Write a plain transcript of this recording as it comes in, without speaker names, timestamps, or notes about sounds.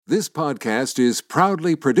This podcast is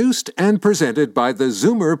proudly produced and presented by the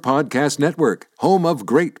Zoomer Podcast Network, home of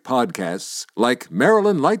great podcasts like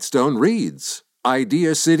Marilyn Lightstone Reads,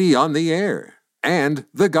 Idea City on the Air, and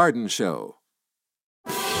The Garden Show.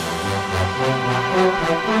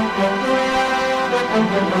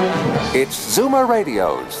 It's Zoomer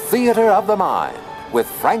Radio's Theater of the Mind with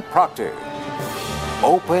Frank Proctor.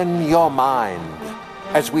 Open your mind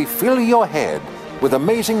as we fill your head with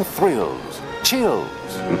amazing thrills, chills,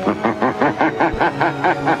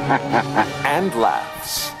 and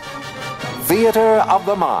laughs. Theater of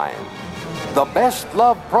the Mind. The best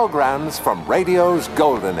love programs from radio's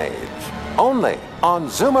golden age. Only on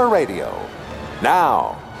Zoomer Radio.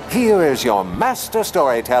 Now, here is your master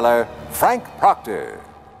storyteller, Frank Proctor.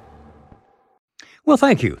 Well,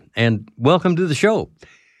 thank you, and welcome to the show.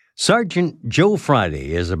 Sergeant Joe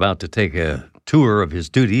Friday is about to take a tour of his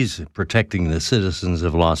duties protecting the citizens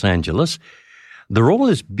of Los Angeles. The role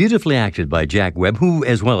is beautifully acted by Jack Webb, who,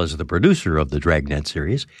 as well as the producer of the Dragnet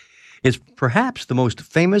series, is perhaps the most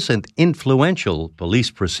famous and influential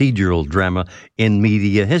police procedural drama in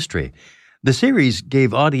media history. The series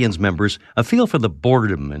gave audience members a feel for the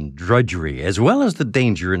boredom and drudgery, as well as the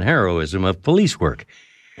danger and heroism of police work.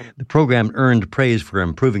 The program earned praise for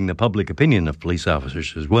improving the public opinion of police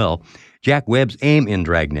officers as well. Jack Webb's aim in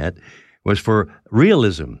Dragnet was for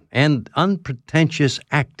realism and unpretentious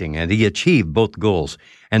acting, and he achieved both goals.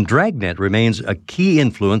 And Dragnet remains a key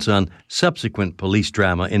influence on subsequent police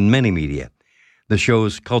drama in many media. The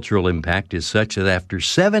show's cultural impact is such that after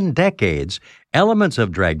 7 decades, elements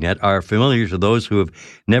of Dragnet are familiar to those who have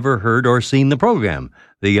never heard or seen the program.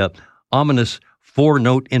 The ominous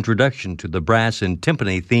 4-note introduction to the brass and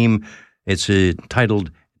timpani theme, it's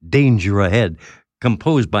titled Danger Ahead,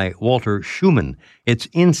 composed by Walter Schumann. It's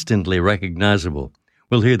instantly recognizable.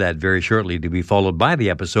 We'll hear that very shortly, to be followed by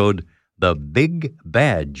the episode, The Big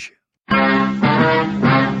Badge.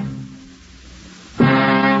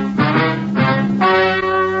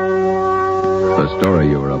 The story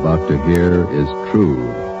you are about to hear is true.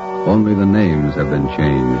 Only the names have been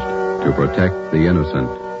changed to protect the innocent.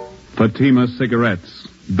 Fatima Cigarettes,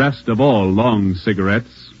 best of all long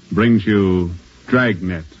cigarettes, brings you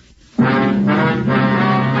Dragnet.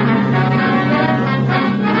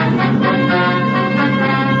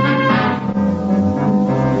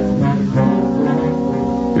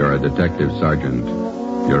 You're a detective sergeant.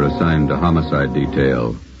 You're assigned to homicide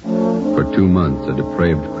detail. For 2 months, a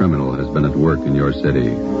depraved criminal has been at work in your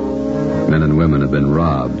city. Men and women have been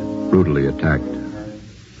robbed, brutally attacked.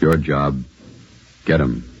 Your job, get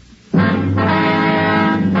him.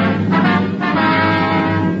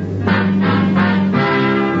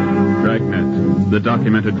 Dragnet, the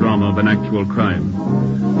documented drama of an actual crime.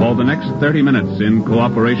 For the next 30 minutes, in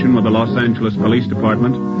cooperation with the Los Angeles Police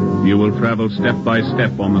Department, you will travel step by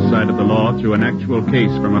step on the side of the law through an actual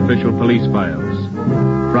case from official police files.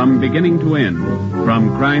 From beginning to end,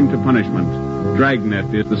 from crime to punishment,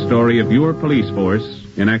 Dragnet is the story of your police force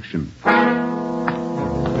in action.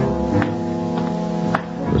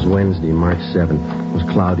 It was Wednesday, March 7th. It was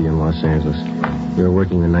cloudy in Los Angeles. We were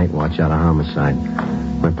working the night watch out of homicide.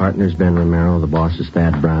 My partner's Ben Romero. The boss is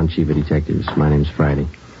Thad Brown, chief of detectives. My name's Friday.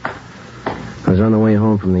 I was on the way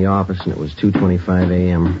home from the office, and it was 2:25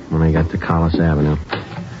 a.m. when I got to Collis Avenue,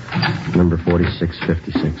 number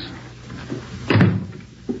 4656.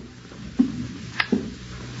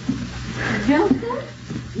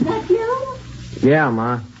 Joseph? Is that you? Yeah,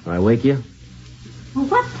 Ma. Did I wake you? Well,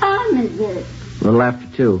 what time is it? A little after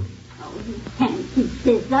 2. Oh, you can't keep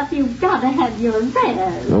this up. You've got to have your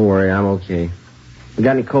rest. Don't worry, I'm okay. You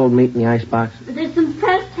got any cold meat in the icebox? There's some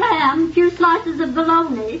pressed ham, a few slices of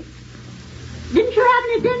bologna. Didn't you have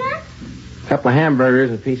any dinner? A couple of hamburgers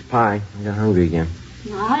and a piece of pie. I got hungry again.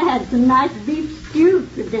 I had some nice beef stew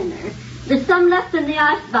for dinner. There's some left in the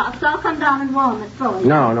icebox. I'll come down and warm it for you.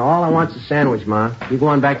 No, all I want's a sandwich, Ma. You go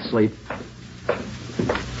on back to sleep.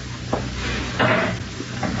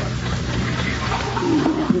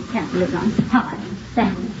 You can't live on pie and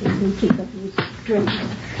sandwiches and keep up your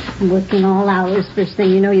strength. Working all hours, first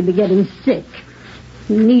thing you know, you'll be getting sick.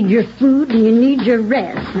 You need your food and you need your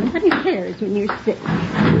rest. Nobody cares when you're sick.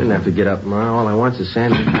 You didn't have to get up, Ma. All I want's a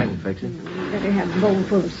sandwich. I can fix it. You better have a bowl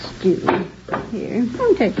full of stew. Here,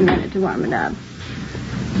 it'll take a minute to warm it up.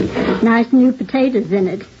 Nice new potatoes in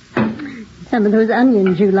it. Some of those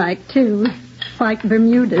onions you like, too. White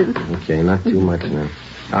Bermudas. Okay, not too much now.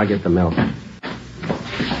 I'll get the milk.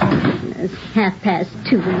 It's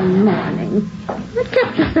 2:30 in the morning. What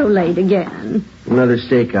kept you so late again? Another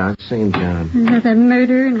stakeout, same job. Another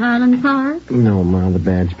murder in Highland Park? No, Ma, the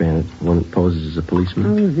badge bandit. The one that poses as a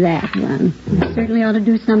policeman. Oh, that one. You certainly ought to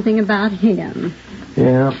do something about him.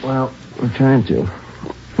 Yeah, well, we're trying to.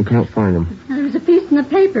 We can't find him. There was a piece in the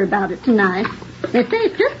paper about it tonight. They say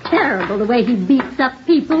it's just terrible the way he beats up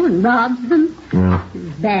people and robs them. Yeah.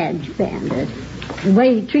 Badge bandit. The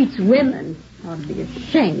way he treats women ought to be a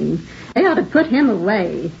shame. They ought to put him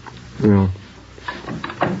away. Yeah.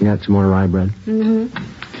 You got some more rye bread?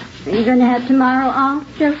 Mm-hmm. Are you going to have tomorrow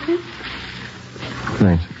off, Joseph?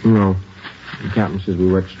 Thanks. No. The captain says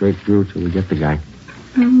we work straight through till we get the guy.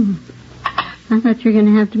 Oh. I thought you were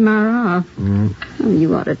going to have tomorrow off. Mm-hmm. Oh,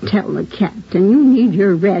 you ought to tell the captain. You need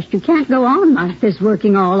your rest. You can't go on like this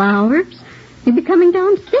working all hours. You'll be coming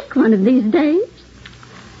down sick one of these days.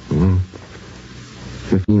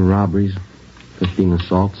 15 robberies, 15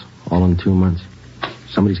 assaults, all in 2 months.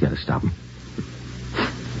 Somebody's got to stop him.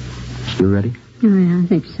 You ready? Oh, yeah, I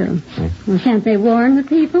think so. Okay. Well, can't they warn the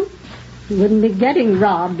people? They wouldn't be getting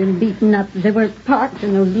robbed and beaten up if they weren't parked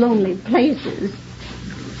in those lonely places.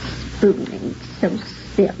 Spooning, so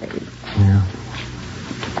silly. Yeah.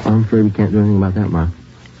 I'm afraid we can't do anything about that, Ma.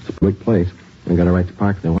 It's a big place. We got a right to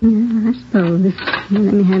park there. Yeah, I suppose.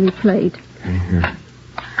 Let me have your plate. Okay, here.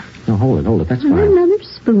 No, hold it. That's fine. Another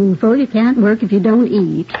spoonful. You can't work if you don't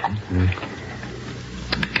eat. Okay.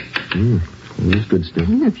 It is good stuff.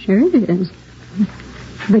 Yeah, sure it is.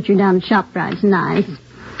 Butcher down at ShopRite's nice.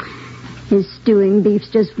 His stewing beef's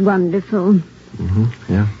just wonderful. Mm-hmm,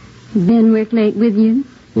 yeah. Ben work late with you?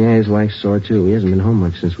 Yeah, his wife's sore, too. He hasn't been home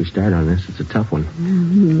much since we started on this. It's a tough one. Oh,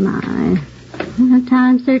 my. Well,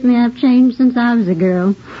 times certainly have changed since I was a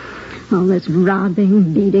girl. All this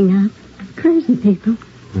robbing, beating up. Crazy people.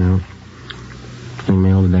 Yeah. Any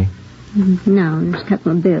mail today? No, there's a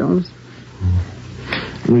couple of bills.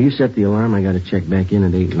 When you set the alarm, I got to check back in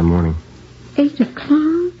at 8 in the morning. 8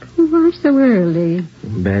 o'clock? Why so early?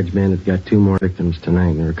 Badge bandit got 2 more victims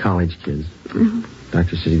tonight. They're college kids. Oh.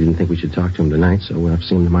 Doctor said he didn't think we should talk to him tonight, so we'll have to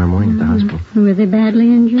see him tomorrow morning at the hospital. Were they badly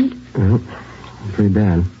injured? Well, pretty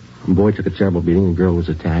bad. The boy took a terrible beating. The girl was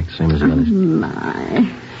attacked, same as the others. My.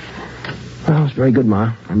 Well, it's very good,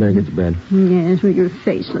 Ma. I better get to bed. Yes, well, your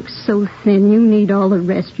face looks so thin. You need all the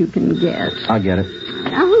rest you can get. I'll get it.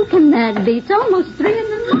 Now, who can that be? It's almost 3 in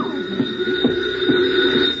the morning.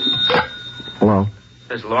 Hello?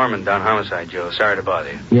 This is Lorman down homicide, Joe. Sorry to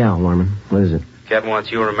bother you. Yeah, Lorman. What is it? Captain wants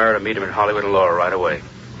you and Romero to meet him in Hollywood and Laurel right away.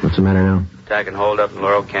 What's the matter now? Attack and hold up in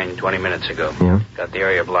Laurel Canyon 20 minutes ago. Yeah? Got the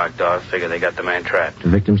area blocked off. Figure they got the man trapped. The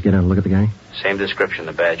victims get out and look at the guy? Same description,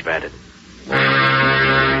 the badge bandit.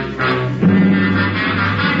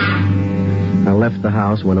 I left the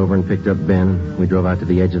house, went over and picked up Ben. We drove out to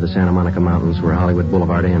the edge of the Santa Monica Mountains where Hollywood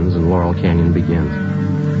Boulevard ends and Laurel Canyon begins.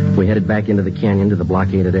 We headed back into the canyon to the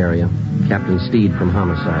blockaded area. Captain Steed from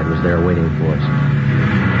Homicide was there waiting for us.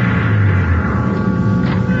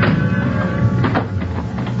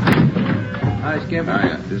 Hi, Skip.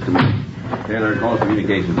 Hiya. Just a minute. Taylor, call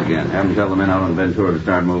communications again. Have them tell the men out on Ventura to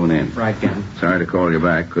start moving in. Right, Captain. Sorry to call you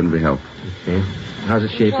back. Couldn't be helped. Okay. How's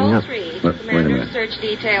it shaping up? Wait a minute. Search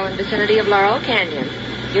detail in vicinity of Laurel Canyon.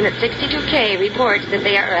 Unit 62K reports that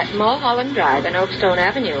they are at Mulholland Drive and Oakstone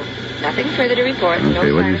Avenue. Nothing further to report.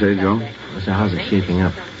 Okay, what did you say, Joe? So how's it shaping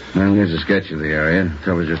up? Well, here's a sketch of the area. It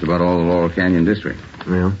covers just about all the Laurel Canyon district.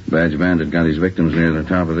 Yeah? Badge bandit got his victims near the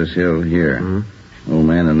top of this hill here. Mm-hmm. Old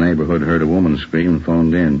man in the neighborhood heard a woman scream and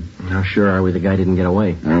phoned in. How sure are we the guy didn't get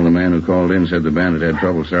away? Well, the man who called in said the bandit had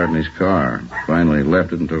trouble starting his car. Finally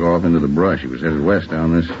left it and took off into the brush. He was headed west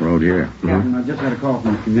down this road here. Captain, I just had a call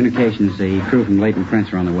from communications. The crew from Leighton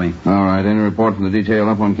Prince are on the way. All right. Any report from the detail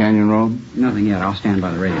up on Canyon Road? Nothing yet. I'll stand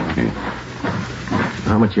by the radio. Okay.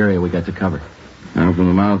 How much area we got to cover? Now, from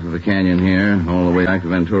the mouth of the canyon here, all the way back to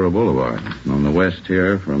Ventura Boulevard. On the west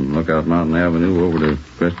here, from Lookout Mountain Avenue over to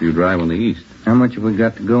Crestview Drive on the east. How much have we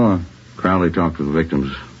got to go on? Crowley talked to the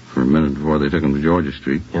victims for a minute before they took him to Georgia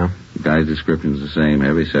Street. Yeah? The guy's description's the same.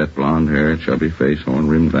 Heavy set, blonde hair, chubby face,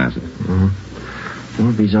 horn-rimmed glasses. Mm-hmm.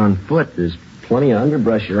 Well, if he's on foot, there's plenty of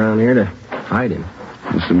underbrush around here to hide him.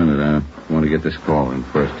 Just a minute, I want to get this call in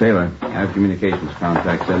first. Taylor, have communications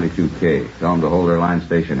contact 72K. Tell them to hold their line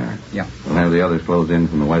stationary. Yeah. We'll have the others close in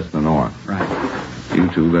from the west and the north. Right. You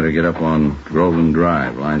two better get up on Groveland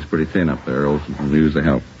Drive. Line's pretty thin up there. Olson can use the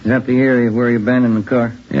help. Is that the area where you've been in the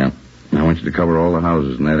car? Yeah. I want you to cover all the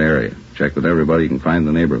houses in that area. Check with everybody you can find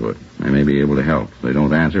in the neighborhood. They may be able to help. If they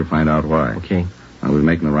don't answer, find out why. Okay. I'll be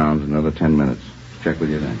making the rounds in another 10 minutes. Check with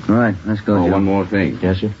you then. All right, let's go, Oh, Joe. one more thing.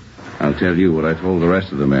 Yes, sir? I'll tell you what I told the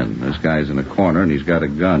rest of the men. This guy's in a corner and he's got a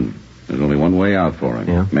gun. There's only one way out for him.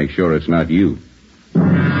 Yeah? Make sure it's not you.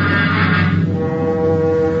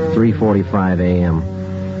 3:45 a.m.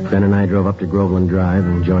 Ben and I drove up to Groveland Drive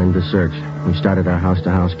and joined the search. We started our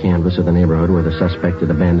house-to-house canvass of the neighborhood where the suspect had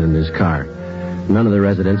abandoned his car. None of the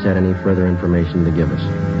residents had any further information to give us.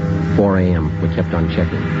 4 a.m. We kept on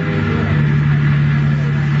checking.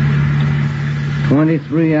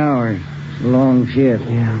 23 hours. It's a long shift.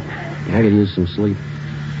 Yeah. I could use some sleep.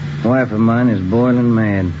 The wife of mine is boiling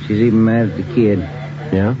mad. She's even mad at the kid.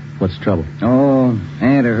 Yeah? What's the trouble? Oh,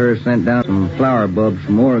 aunt of hers sent down some flower bulbs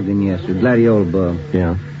from Oregon yesterday, gladiola bulb.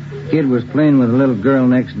 Yeah. Kid was playing with a little girl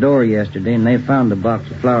next door yesterday, and they found a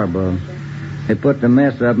box of flower bulbs. They put the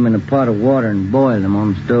mess of them in a pot of water and boiled them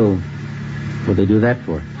on the stove. What'd they do that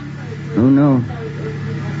for? Who knows?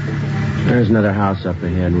 There's another house up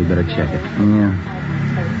ahead. We better check it. Yeah.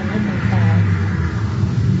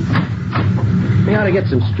 We ought to get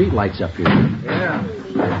some street lights up here. Yeah.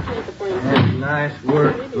 That's nice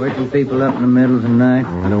work, waking people up in the middle of the night.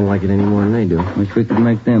 Oh, I don't like it any more than they do. Wish we could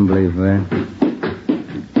make them believe that.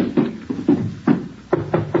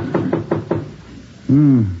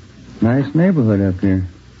 Nice neighborhood up here.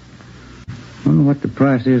 Wonder what the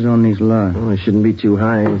price is on these lots. Well, it shouldn't be too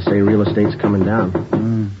high. They say real estate's coming down.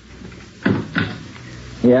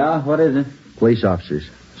 Yeah, what is it? Police officers.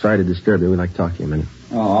 Sorry to disturb you. We'd like to talk to you a minute.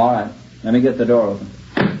 Oh, all right. Let me get the door open.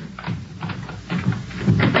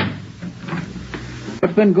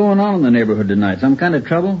 What's been going on in the neighborhood tonight? Some kind of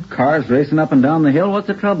trouble? Cars racing up and down the hill? What's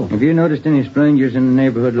the trouble? Have you noticed any strangers in the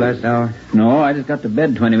neighborhood last hour? No, I just got to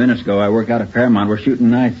bed 20 minutes ago. I work out at Paramount. We're shooting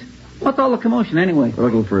nights. What's all the commotion anyway? We're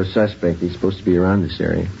looking for a suspect. He's supposed to be around this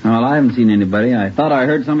area. Well, I haven't seen anybody. I thought I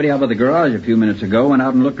heard somebody out by the garage a few minutes ago. Went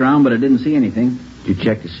out and looked around, but I didn't see anything. Did you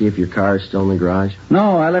check to see if your car is still in the garage?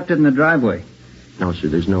 No, I left it in the driveway. No, sir.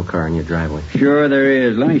 There's no car in your driveway. Sure there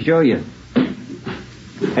is. Let me show you.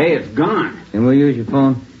 Hey, it's gone. Can we use your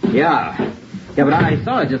phone? Yeah. Yeah, but I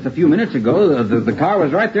saw it just a few minutes ago. The car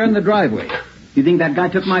was right there in the driveway. You think that guy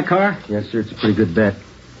took my car? Yes, sir. It's a pretty good bet.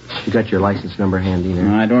 You got your license number handy there?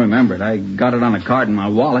 I don't remember it. I got it on a card in my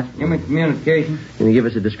wallet. Give me communication. Can you give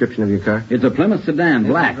us a description of your car? It's a Plymouth sedan,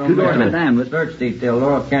 black, two-door sedan with... Search detail,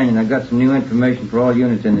 Laurel Canyon. I got some new information for all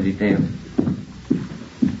units in the detail.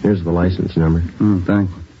 Here's the license number.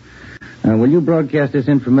 Thanks. Will you broadcast this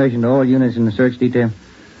information to all units in the search detail?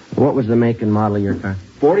 What was the make and model of your car?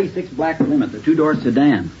 46 black Plymouth, a two-door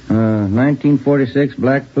sedan. 1946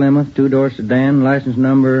 black Plymouth, two-door sedan, license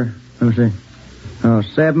number, let me see.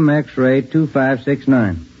 7 X-ray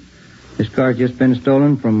 2569. This car's just been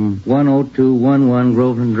stolen from 10211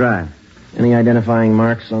 Groveland Drive. Any identifying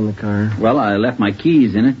marks on the car? Well, I left my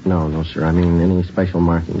keys in it. No, sir. I mean, any special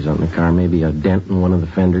markings on the car? Maybe a dent in one of the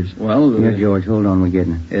fenders? Well, Here, George, hold on, we're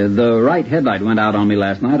getting it. The right headlight went out on me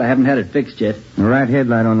last night. I haven't had it fixed yet. The right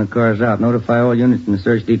headlight on the car is out. Notify all units in the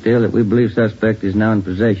search detail that we believe suspect is now in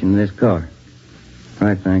possession of this car. All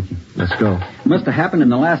right, thank you. Let's go. Must have happened in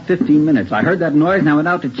the last 15 minutes. I heard that noise and I went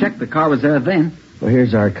out to check. The car was there then. Well,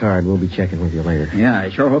 here's our card. We'll be checking with you later. Yeah, I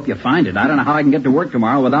sure hope you find it. I don't know how I can get to work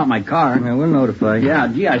tomorrow without my car. Yeah, we'll notify you. Yeah,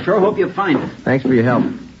 gee, I sure hope you find it. Thanks for your help.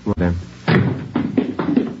 Well, then.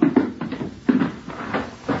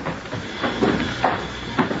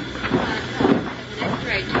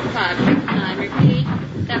 X-ray 2569. Repeat.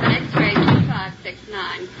 7 X-ray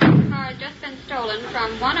 2569. The car has just been stolen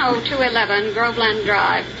from 10211 Groveland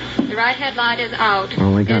Drive. The right headlight is out.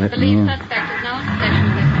 Oh, we got it. Believed suspect is now in possession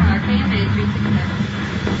of this car. KMA 367.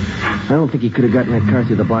 I don't think he could have gotten that car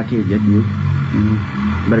through the blockade yet, you.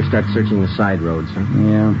 Better start searching the side roads, huh?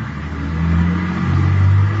 Yeah.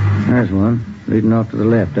 There's one. Leading off to the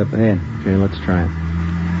left, up ahead. Okay, let's try it.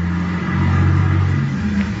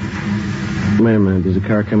 Wait a minute. There's a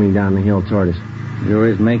car coming down the hill toward us. Joe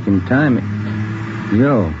is making time.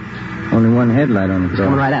 Joe, only one headlight on the car. It's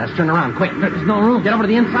coming right at us. Turn around, quick. There's no room. Get over to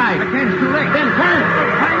the inside. I can't. It's too late. Ben, turn.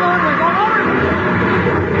 Hang on. We're going over.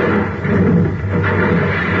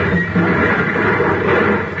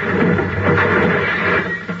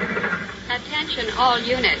 Attention all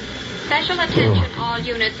units. Special attention all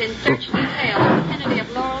units in search detail vicinity of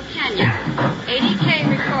Laurel Canyon. 80K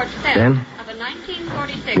reports theft Ben? of a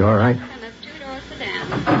 1946 You all right? Plymouth two-door sedan.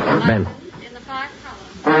 Ben. License in the 5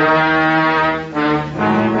 column.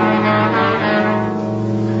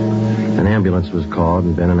 An ambulance was called,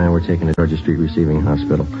 and Ben and I were taken to Georgia Street Receiving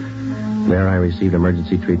Hospital. There I received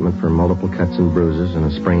emergency treatment for multiple cuts and bruises and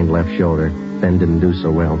a sprained left shoulder. Ben didn't do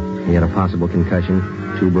so well. He had a possible concussion,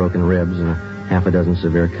 2 broken ribs, and a half a dozen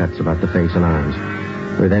severe cuts about the face and arms.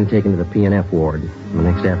 We were then taken to the P&F ward. The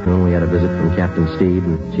next afternoon, we had a visit from Captain Steed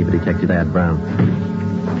and Chief of Detective Ad Brown.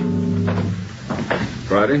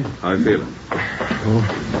 Friday, how you feeling?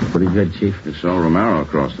 Oh, pretty good, Chief. You saw Romero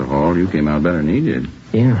across the hall. You came out better than he did.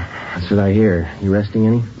 Yeah, that's what I hear. You resting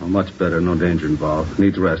any? Oh, much better. No danger involved.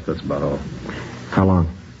 Needs rest, that's about all. How long?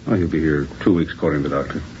 Oh, he'll be here 2 weeks, according to the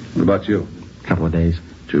doctor. What about you? A couple of days.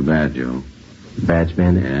 Too bad, Joe. Badge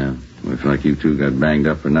bandit? Yeah. Looks like you two got banged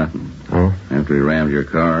up for nothing. Oh? After he rammed your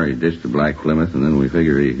car, he ditched the black Plymouth, and then we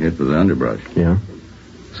figure he hit with the underbrush. Yeah?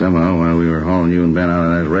 Somehow, while we were hauling you and Ben out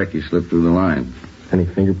of that wreck, he slipped through the line. Any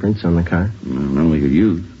fingerprints on the car? None we could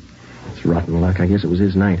use. It's rotten luck. I guess it was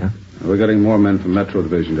his night, huh? We're getting more men from Metro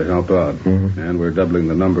Division to help out. Mm-hmm. And we're doubling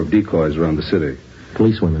the number of decoys around the city.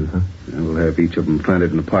 Policewomen, huh? And we'll have each of them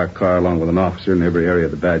planted in a parked car along with an officer in every area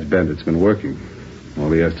the badge bandit's been working. All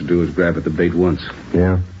he has to do is grab at the bait once.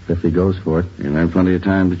 Yeah, if he goes for it. He'll have plenty of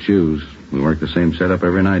time to choose. We work the same setup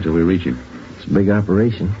every night till we reach him. It's a big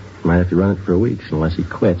operation. Might have to run it for weeks unless he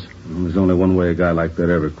quits. Well, there's only one way a guy like that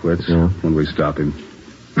ever quits. Yeah. When we stop him.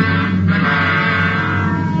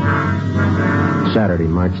 Saturday,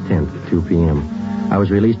 March 10th, 2 p.m. I was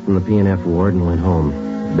released from the P&F ward and went home.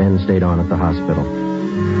 Ben stayed on at the hospital.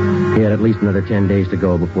 He had at least another 10 days to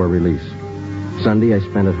go before release. Sunday, I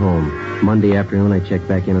spent at home. Monday afternoon, I checked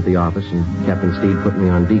back in at the office, and Captain Steed put me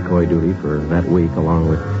on decoy duty for that week, along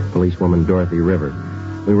with policewoman Dorothy River.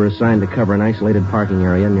 We were assigned to cover an isolated parking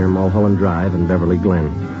area near Mulholland Drive and Beverly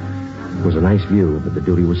Glen. It was a nice view, but the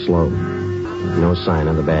duty was slow. No sign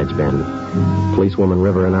of the badge bandit. Policewoman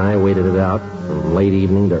River and I waited it out from late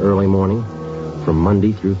evening to early morning, from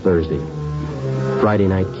Monday through Thursday. Friday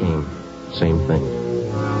night came. Same thing.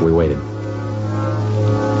 We waited.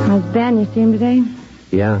 How's Ben? You see him today?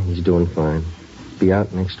 Yeah, he's doing fine. Be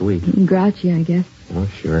out next week. Grouchy, I guess. Oh,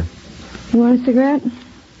 sure. You want a cigarette?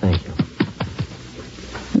 Thank you.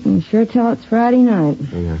 You can sure tell it's Friday night.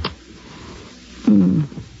 Yeah.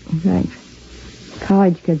 Thanks.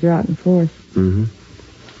 College kids are out in Fourth. Mm-hmm.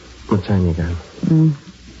 What time you got?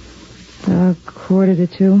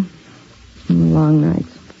 1:45. Long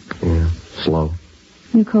nights. Yeah, slow.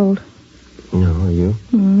 You cold? No, are you?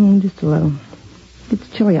 Just a little. It's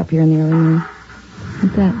chilly up here in the early morning.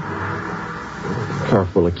 What's that? Car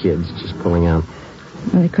full of kids just pulling out.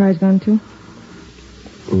 Are the cars gone too?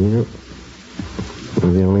 Yep.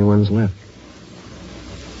 We're the only ones left.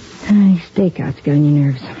 These stakeouts get on your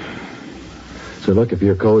nerves. So look, if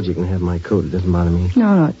you're cold, you can have my coat. It doesn't bother me.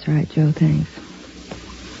 No, it's all right, Joe. Thanks.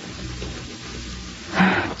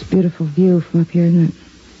 It's a beautiful view from up here, isn't it?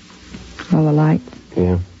 All the lights.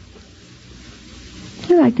 Yeah.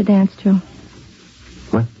 Do you like to dance, Joe?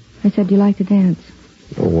 What? I said, do you like to dance?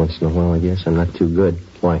 Oh, once in a while, I guess. I'm not too good.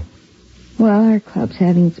 Why? Well, our club's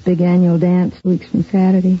having its big annual dance weeks from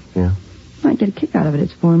Saturday. Yeah? Might get a kick out of it.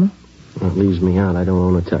 It's formal. Well, it leaves me out. I don't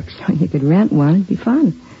own a tux. You could rent one. It'd be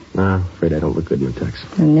fun. No, I'm afraid I don't look good in a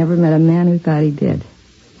tux. I never met a man who thought he did.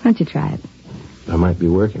 Why don't you try it? I might be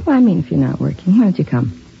working. Well, I mean, if you're not working, why don't you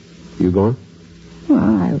come? You going? Well,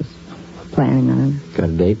 I was planning on it. Got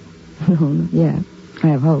a date? No, not yet. I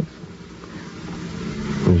have hopes.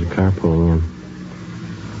 There's a car pulling in.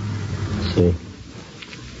 Let's see.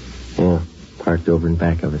 Yeah, parked over in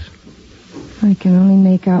back of us. I can only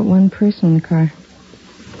make out one person in the car.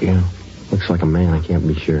 Yeah, looks like a man. I can't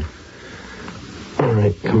be sure. All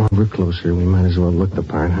right, come over closer. We might as well look the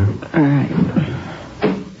part, huh? All right.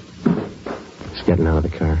 He's getting out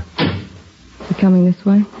of the car. Is he coming this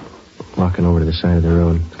way? Walking over to the side of the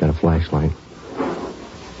road. He's got a flashlight.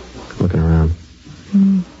 Looking around.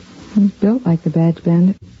 He's built like the badge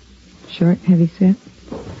bandit. Short, heavy set.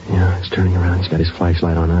 Yeah, he's turning around. He's got his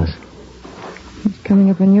flashlight on us. He's coming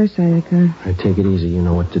up on your side of the car. All right, take it easy. You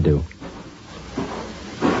know what to do.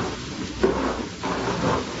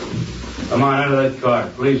 Come on, out of that car.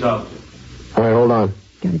 Police officer. All right, hold on.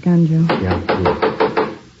 Got a gun, Joe. Yeah.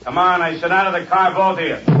 Come on, I said out of the car, both of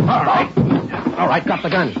you. All right. All right, drop the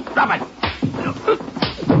gun. Drop it.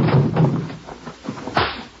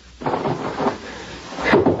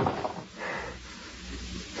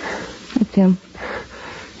 That's him.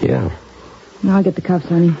 Yeah. Now I'll get the cuffs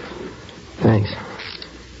on him. Thanks.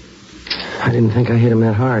 I didn't think I hit him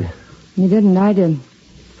that hard. You didn't, I did.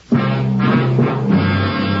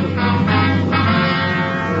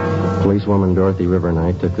 Policewoman Dorothy River and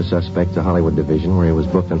I took the suspect to Hollywood Division, where he was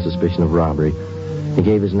booked on suspicion of robbery. He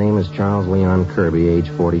gave his name as Charles Leon Kirby, age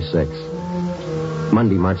 46.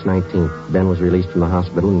 Monday, March 19th, Ben was released from the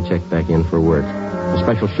hospital and checked back in for work. A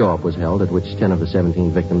special show-up was held at which 10 of the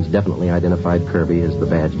 17 victims definitely identified Kirby as the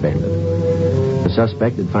badge bandit. The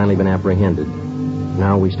suspect had finally been apprehended.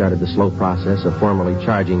 Now we started the slow process of formally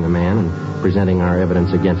charging the man and presenting our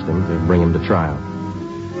evidence against him to bring him to trial.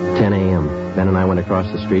 10 a.m., Ben and I went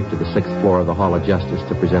across the street to the 6th floor of the Hall of Justice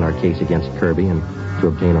to present our case against Kirby and to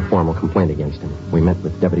obtain a formal complaint against him. We met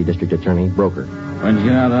with Deputy District Attorney Broker. When'd you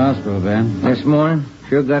get out of the hospital, Ben? This morning.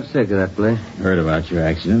 Sure got sick of that place. Heard about your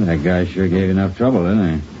accident. That guy sure gave you enough trouble,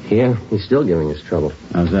 didn't he? Yeah, he's still giving us trouble.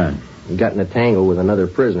 How's that? He got in a tangle with another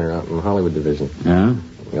prisoner out in the Hollywood Division. Yeah?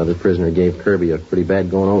 The other prisoner gave Kirby a pretty bad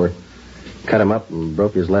going over. Cut him up and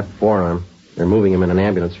broke his left forearm. They're moving him in an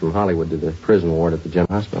ambulance from Hollywood to the prison ward at the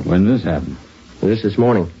general hospital. When did this happen? This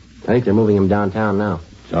morning. I think they're moving him downtown now.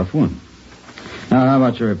 Tough one. Now, how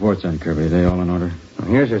about your reports on Kirby? Are they all in order? Well,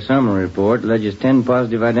 here's our summary report. Alleges 10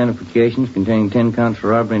 positive identifications containing 10 counts for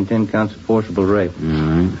robbery and 10 counts of forcible rape. All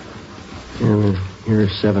right. And here are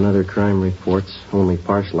 7 other crime reports. Only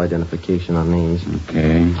partial identification on these.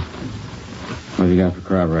 Okay. What have you got for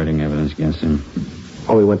corroborating evidence against him?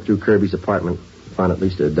 Oh, we went through Kirby's apartment. Found at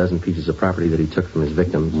least a dozen pieces of property that he took from his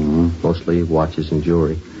victims. Mostly watches and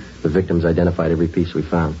jewelry. The victims identified every piece we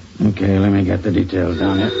found. Okay, let me get the details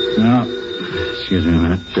down here. No. Excuse me a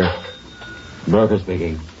minute. Sure. Broker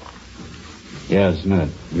speaking. Yes, a minute.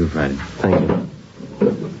 You, Friday. Thank you.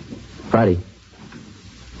 Friday.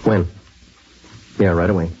 When? Yeah, right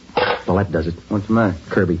away. Well, that does it. What's the matter?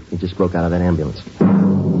 Kirby. He just broke out of that ambulance.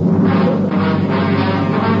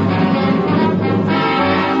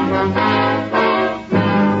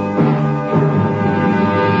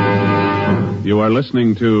 You are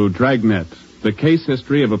listening to Dragnet, the case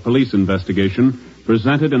history of a police investigation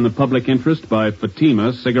presented in the public interest by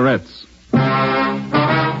Fatima Cigarettes.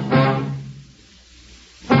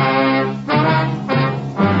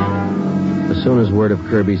 As soon as word of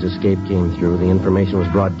Kirby's escape came through, the information was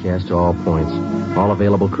broadcast to all points. All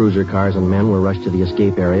available cruiser cars and men were rushed to the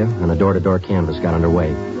escape area, and a door-to-door canvass got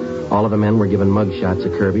underway. All of the men were given mug shots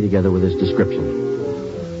of Kirby together with his description.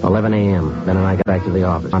 11 a.m. Ben and I got back to the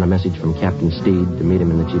office on a message from Captain Steed to meet him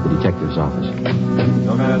in the chief of detective's office.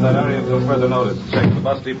 Don't enter that area until further notice. Check the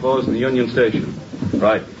bus depots and the Union Station.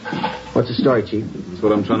 Right. What's the story, Chief? That's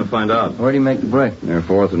what I'm trying to find out. Where do you make the break? They're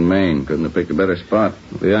 4th and Main. Couldn't have picked a better spot.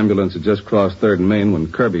 The ambulance had just crossed 3rd and Main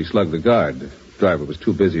when Kirby slugged the guard. The driver was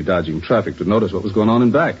too busy dodging traffic to notice what was going on in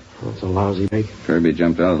back. That's a lousy break. Kirby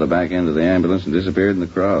jumped out of the back end of the ambulance and disappeared in the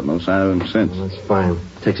crowd. No sign of him since. Well, that's fine.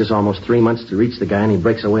 Takes us almost 3 months to reach the guy, and he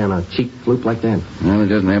breaks away on a cheap fluke like that. Well, he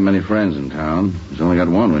doesn't have many friends in town. He's only got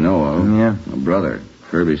one we know of. Yeah? A brother.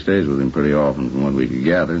 Kirby stays with him pretty often from what we could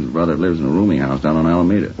gather. His brother lives in a rooming house down on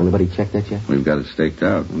Alameda. Anybody checked that yet? We've got it staked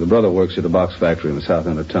out. The brother works at a box factory in the south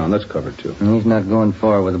end of town. That's covered, too. And he's not going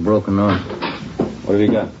far with a broken arm. What have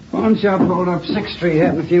you got? Pawn shop hold up 6th Street.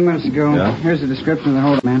 Happened a few minutes ago. Yeah? Here's the description of the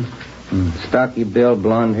holdup man. Stocky build,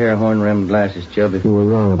 blonde hair, horn-rimmed glasses, chubby. You were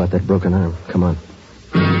wrong about that broken arm. Come on.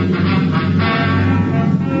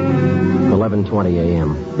 11:20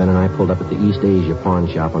 a.m. Ben and I pulled up at the East Asia pawn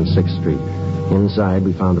shop on 6th Street. Inside,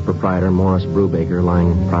 we found the proprietor, Morris Brubaker,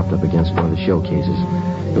 lying propped up against one of the showcases.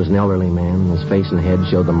 He was an elderly man. His face and head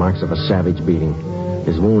showed the marks of a savage beating.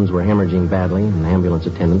 His wounds were hemorrhaging badly, and ambulance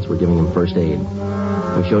attendants were giving him first aid.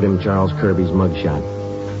 We showed him Charles Kirby's mugshot.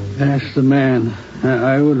 That's the man.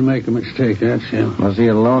 I wouldn't make a mistake. That's him. Was he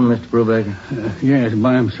alone, Mr. Brubaker? Yes,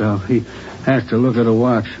 by himself. He has to look at a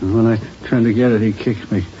watch, and when I turned to get it, he kicked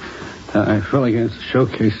me. I fell against the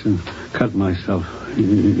showcase and cut myself.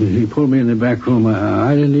 He pulled me in the back room.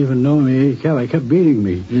 I didn't even know him. He kept beating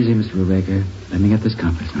me. Easy, Mr. Brubaker. Let me get this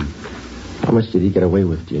compass on. How much did he get away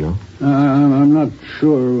with, do you know? I'm not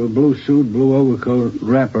sure. Blue suit, blue overcoat,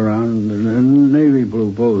 wraparound, and navy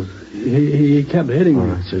blue both. He kept hitting me. All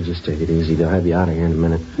right, so just take it easy. They'll have you out of here in a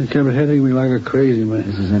minute. He kept hitting me like a crazy man.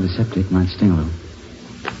 This is antiseptic. Might sting a little.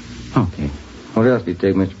 Okay. What else did he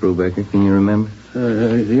take, Mr. Brubaker? Can you remember?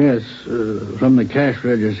 Yes, from the cash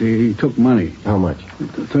register, he took money. How much?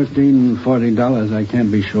 $13, $40, I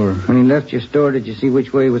can't be sure. When he left your store, did you see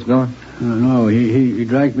which way he was going? No, he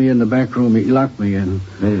dragged me in the back room. He locked me in.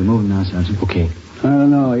 Ready to move now, Sergeant? Okay. I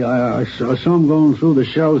don't know. I saw him going through the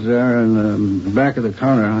shelves there in the back of the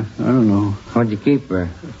counter. I don't know. What'd you keep there?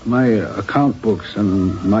 My account books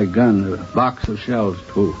and my gun, a box of shells,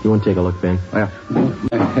 too. You want to take a look, Ben? Well,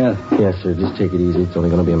 Yes, sir. Just take it easy. It's only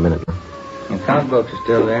going to be a minute. the account books are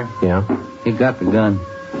still there. Yeah? He got the gun.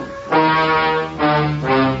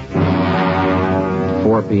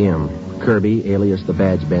 4 p.m. Kirby, alias the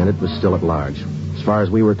Badge Bandit, was still at large. As far as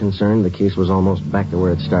we were concerned, the case was almost back to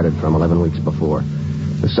where it started from 11 weeks before.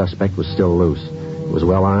 The suspect was still loose. He was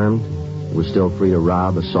well armed. He was still free to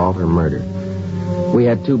rob, assault, or murder. We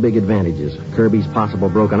had two big advantages. Kirby's possible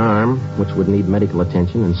broken arm, which would need medical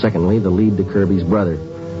attention, and secondly, the lead to Kirby's brother.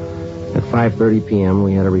 At 5:30 p.m.,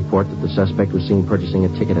 we had a report that the suspect was seen purchasing a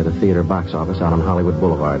ticket at a theater box office out on Hollywood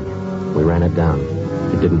Boulevard. We ran it down.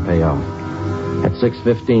 It didn't pay off. At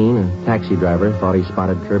 6:15, a taxi driver thought he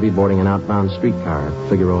spotted Kirby boarding an outbound streetcar at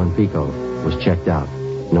Figaro and Pico. It was checked out.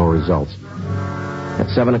 No results. At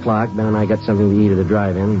 7 o'clock, Ben and I got something to eat at a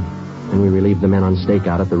drive-in, and we relieved the men on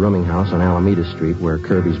stakeout at the rooming house on Alameda Street where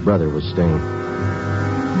Kirby's brother was staying.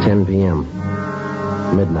 10 p.m.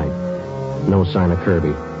 Midnight. No sign of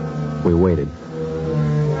Kirby. We waited.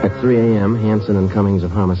 At 3 a.m., Hanson and Cummings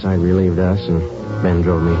of Homicide relieved us, and Ben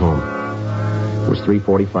drove me home. It was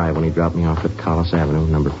 3:45 when he dropped me off at Collis Avenue,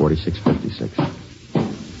 number 4656.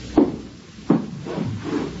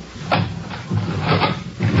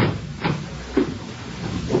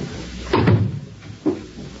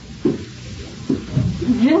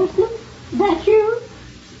 Joseph, that you?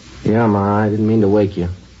 Yeah, Ma, I didn't mean to wake you.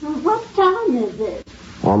 Well, what time is it?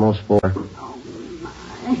 Almost 4. Oh, my.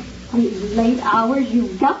 These late hours,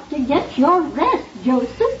 you've got to get your rest,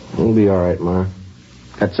 Joseph. We'll be all right, Ma.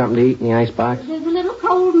 Got something to eat in the icebox? There's a little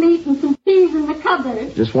cold meat and some cheese in the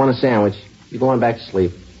cupboard. Just want a sandwich. You going back to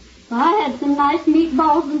sleep? I had some nice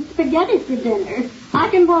meatballs and spaghetti for dinner. I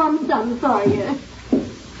can warm some for you.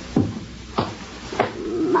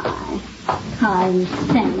 My, kind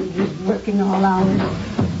Sandy is working all hours.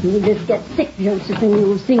 You just get sick, Joseph, and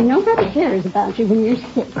you'll see nobody cares about you when you're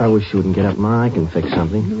sick. I wish you wouldn't get up, Ma. I can fix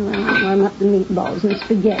something. Well, warm up the meatballs and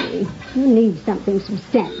spaghetti. You need something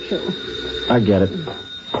substantial. I get it.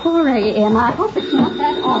 4 a.m. I hope it's not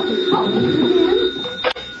that office calling again.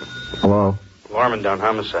 Hello? Lorman down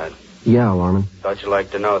Homicide. Yeah, Lorman. Thought you'd like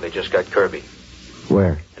to know they just got Kirby.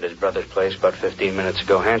 Where? At his brother's place about 15 minutes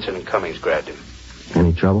ago. Hanson and Cummings grabbed him.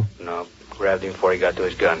 Any trouble? No, grabbed him before he got to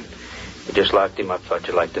his gun. They just locked him up. Thought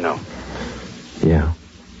you'd like to know. Yeah.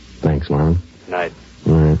 Thanks, Lorman. Night.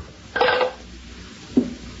 All right.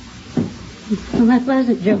 Well, that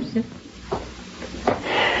wasn't Joseph.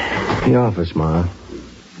 The office, Ma.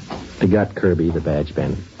 They got Kirby, the badge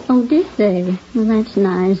bandit. Oh, did they? Well, that's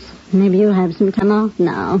nice. Maybe you'll have some time off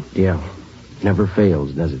now. Yeah. Never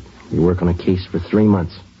fails, does it? You work on a case for 3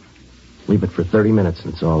 months. Leave it for 30 minutes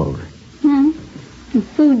and it's all over. Well, the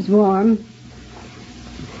food's warm.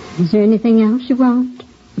 Is there anything else you want?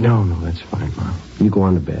 No, that's fine, Ma. You go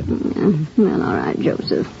on to bed. Yeah. Well, all right,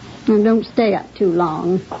 Joseph. Now, don't stay up too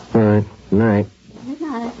long. All right. Good night. Good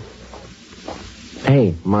night.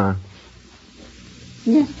 Hey, Ma.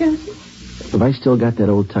 Yes, Joseph? Have I still got that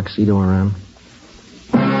old tuxedo around?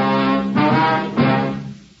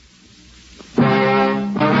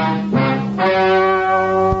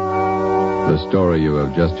 The story you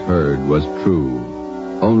have just heard was true.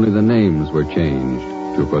 Only the names were changed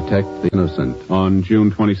to protect the innocent. On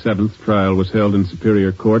June 27th, trial was held in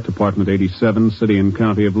Superior Court, Department 87, City and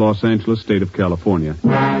County of Los Angeles, State of California.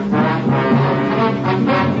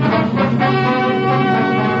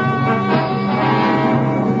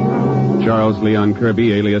 Charles Leon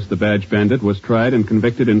Kirby, alias the Badge Bandit, was tried and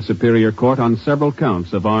convicted in Superior Court on several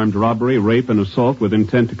counts of armed robbery, rape, and assault with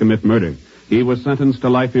intent to commit murder. He was sentenced to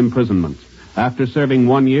life imprisonment. After serving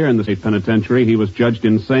 1 year in the state penitentiary, he was judged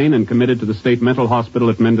insane and committed to the state mental hospital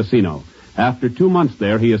at Mendocino. After 2 months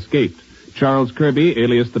there, he escaped. Charles Kirby,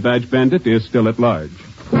 alias the Badge Bandit, is still at large.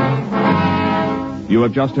 You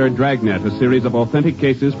have just heard Dragnet, a series of authentic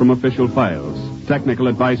cases from official files. Technical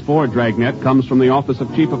advice for Dragnet comes from the Office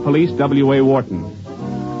of Chief of Police, W.A. Wharton.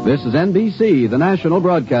 This is NBC, the National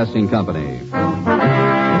Broadcasting Company.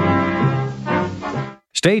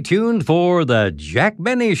 Stay tuned for the Jack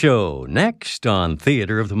Benny Show, next on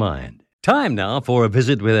Theater of the Mind. Time now for a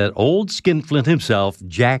visit with that old skinflint himself,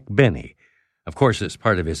 Jack Benny. Of course, as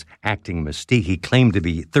part of his acting mystique, he claimed to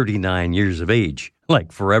be 39 years of age,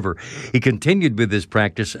 like forever. He continued with this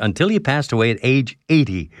practice until he passed away at age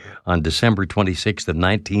 80 on December 26th of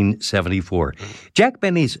 1974. Jack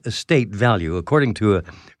Benny's estate value, according to a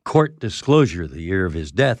court disclosure the year of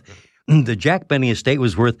his death, the Jack Benny estate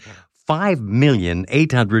was worth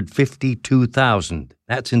 $5,852,000.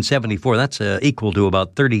 That's in 74. That's equal to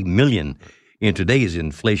about $30 million in today's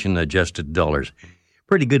inflation-adjusted dollars.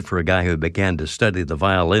 Pretty good for a guy who began to study the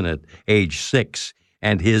violin at age 6,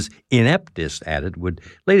 and his ineptness at it would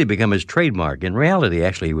later become his trademark. In reality,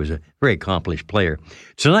 actually, he was a very accomplished player.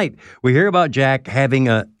 Tonight, we hear about Jack having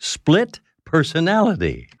a split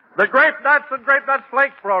personality. The Grape Nuts and Grape Nuts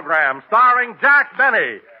Flakes program, starring Jack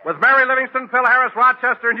Benny, with Mary Livingston, Phil Harris,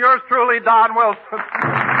 Rochester, and yours truly, Don Wilson.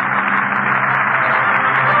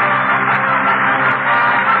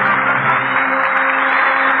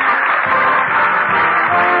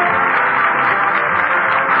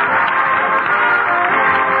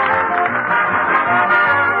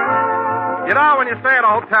 You know, when you stay at a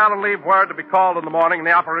hotel and leave word to be called in the morning, and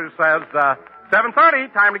the operator says, 7:30,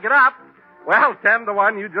 time to get up. Well, 10 to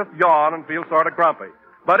 1, you just yawn and feel sort of grumpy.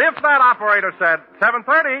 But if that operator said,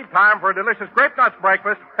 7:30, time for a delicious Grape Nuts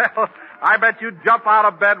breakfast, well, I bet you'd jump out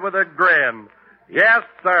of bed with a grin. Yes,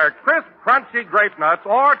 sir, crisp, crunchy Grape Nuts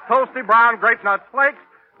or toasty brown Grape Nuts Flakes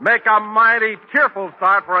make a mighty cheerful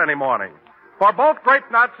start for any morning. For both Grape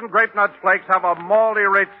Nuts and Grape Nuts Flakes have a malty,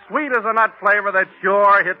 rich, sweet-as-a-nut flavor that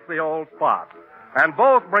sure hits the old spot. And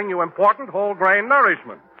both bring you important whole-grain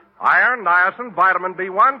nourishment. Iron, niacin, vitamin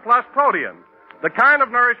B1, plus protein. The kind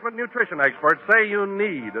of nourishment nutrition experts say you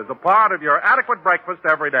need as a part of your adequate breakfast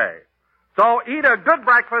every day. So eat a good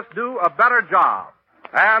breakfast, do a better job.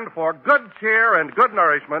 And for good cheer and good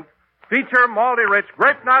nourishment, feature malty rich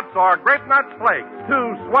Grape Nuts or Grape Nuts Flakes,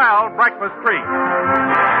 2 swell breakfast treats.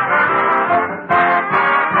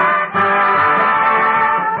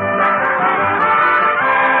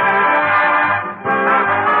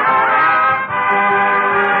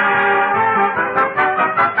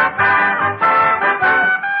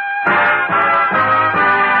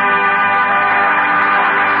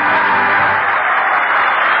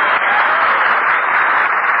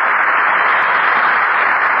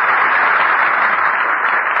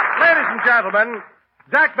 Gentlemen,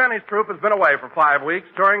 Jack Benny's troupe has been away for 5 weeks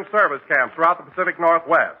touring service camps throughout the Pacific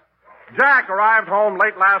Northwest. Jack arrived home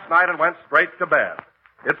late last night and went straight to bed.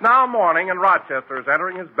 It's now morning, and Rochester is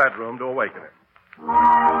entering his bedroom to awaken him.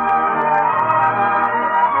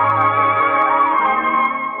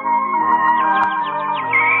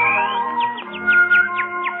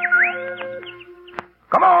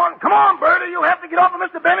 Come on, Bertie. You have to get off of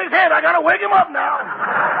Mr. Benny's head. I gotta wake him up now.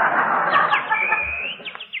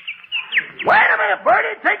 Wait a minute,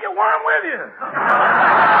 Bertie. Take your worm with you.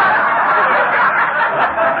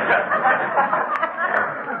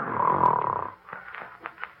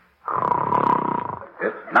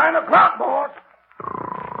 It's 9 o'clock, boss.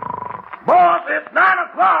 Boss, it's 9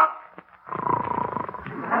 o'clock.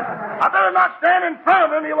 I better not stand in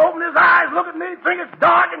front of him. He'll open his eyes, look at me, think it's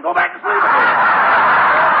dark, and go back to sleep again.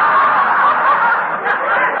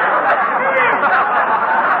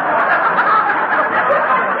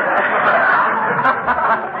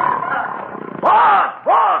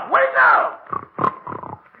 Boss, wake up!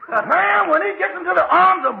 Man, when he gets into the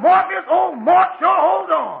arms of Morpheus, old Mort sure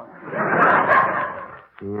holds on.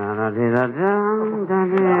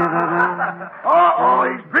 Oh,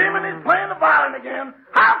 he's dreaming he's playing the violin again.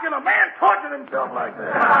 How can a man torture himself like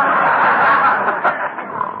that?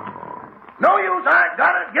 No use, I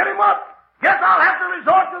gotta get him up. Guess I'll have to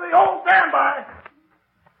resort to the old standby.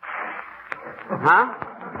 Huh?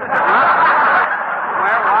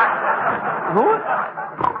 Who?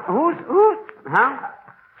 Huh?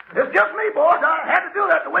 It's just me, boss. I had to do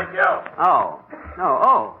that to wake you up. Oh.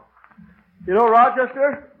 You know,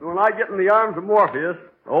 Rochester, when I get in the arms of Morpheus,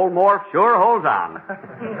 old Morph sure holds on.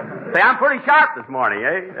 Say, I'm pretty sharp this morning,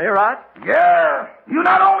 eh? Hey, Rod? Yeah. You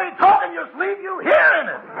not only talk in your sleep, you hearing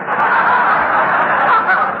it.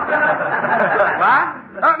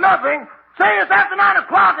 What? Nothing. Say it's after 9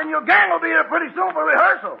 o'clock and your gang will be here pretty soon for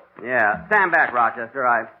rehearsal. Yeah. Stand back, Rochester.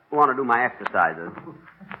 I want to do my exercises.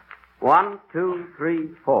 1, 2,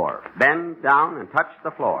 3, 4. Bend down and touch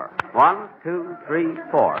the floor. 1, 2, 3,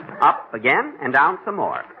 4. Up again and down some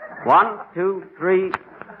more. 1, 2, 3.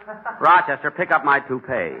 Rochester, pick up my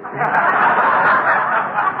toupee.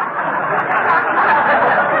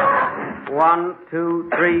 1, 2,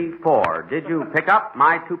 3, 4. Did you pick up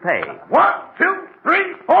my toupee? 1, 2,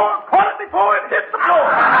 3, 4. Caught it before it hit the floor.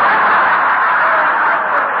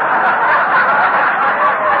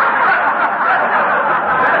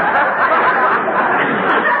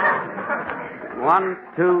 1,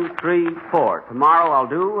 2, 3, 4. Tomorrow I'll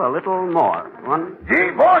do a little more. 1.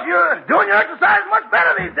 Gee, boss, you're doing your exercise much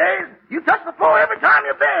better these days. You touch the floor every time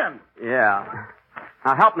you bend. Yeah.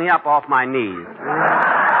 Now help me up off my knees.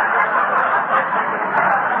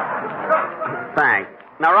 Thanks.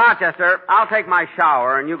 Now, Rochester, I'll take my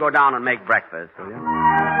shower and you go down and make breakfast, will you?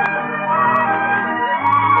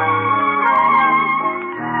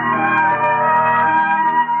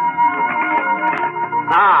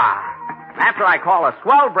 That's what I call a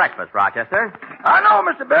swell breakfast, Rochester. I know,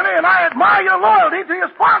 Mr. Benny, and I admire your loyalty to your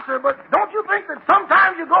sponsor, but don't you think that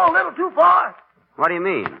sometimes you go a little too far? What do you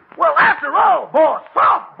mean? Well, after all, boss,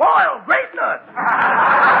 soft-boiled grape nuts.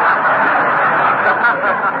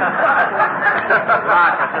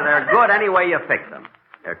 Rochester, they're good any way you fix them.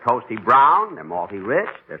 They're toasty brown, they're malty rich,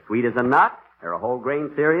 they're sweet as a nut, they're a whole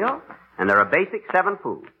grain cereal, and they're a basic 7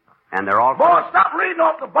 food. And they're all... Boss, stop reading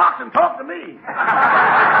off the box and talk to me.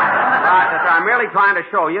 Rochester, I'm merely trying to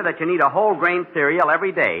show you that you need a whole grain cereal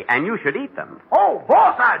every day, and you should eat them. Oh,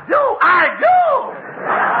 boss, I do.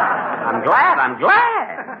 I'm glad.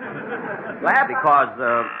 Glad because,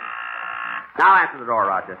 now answer the door,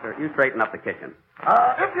 Rochester. You straighten up the kitchen.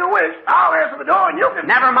 If you wish, I'll answer the door and you can...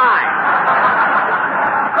 Never mind.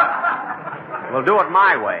 We'll do it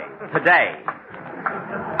my way, today.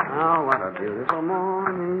 Oh, what a beautiful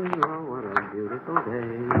morning. Oh, what a beautiful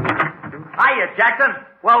day. Hiya, Jackson.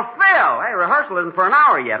 Well, Phil. Hey, rehearsal isn't for an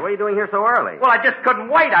hour yet. What are you doing here so early? Well, I just couldn't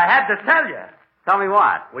wait. I had to tell you. Tell me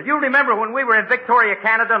what? Well, you remember when we were in Victoria,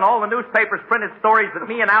 Canada, and all the newspapers printed stories that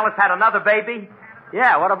me and Alice had another baby?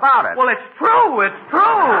 Yeah, what about it? Well, it's true. It's true.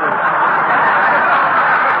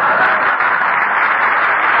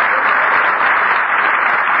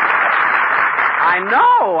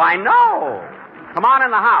 I know. Come on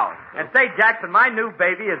in the house. And say, Jackson, my new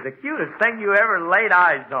baby is the cutest thing you ever laid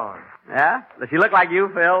eyes on. Yeah? Does she look like you,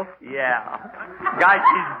 Phil? Yeah. Guy,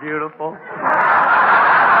 she's beautiful.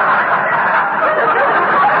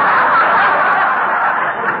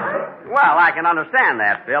 Well, I can understand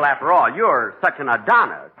that, Phil. After all, you're such an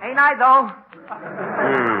Adonis. Ain't I, though?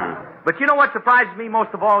 But you know what surprises me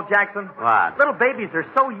most of all, Jackson? What? Little babies are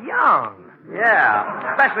so young.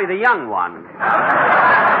 Yeah, especially the young one.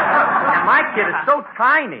 And my kid is so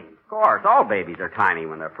tiny. Of course, all babies are tiny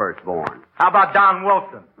when they're first born. How about Don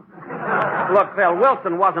Wilson? Look, Phil,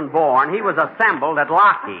 Wilson wasn't born. He was assembled at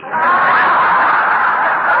Lockheed.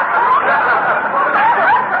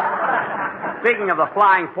 Speaking of the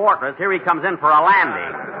Flying Fortress, here he comes in for a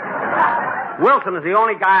landing. Wilson is the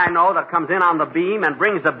only guy I know that comes in on the beam and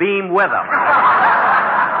brings the beam with him.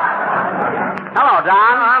 Hello,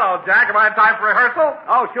 Don. Hello, Jack. Am I in time for rehearsal?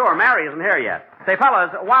 Oh, sure. Mary isn't here yet. Say, fellas,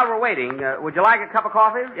 while we're waiting, would you like a cup of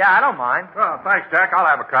coffee? Yeah, I don't mind. Oh, thanks, Jack. I'll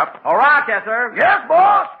have a cup. Oh, Rochester. Yes,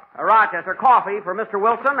 boss? Rochester, coffee for Mr.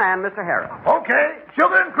 Wilson and Mr. Harris. Okay.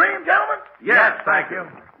 Sugar and cream, gentlemen? Yes, thank you.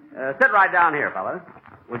 Sit right down here, fellas.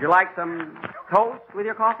 Would you like some toast with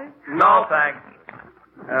your coffee? No, thanks.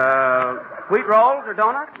 Sweet rolls or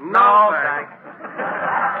donuts? No, thanks.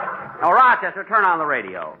 Oh, Rochester, turn on the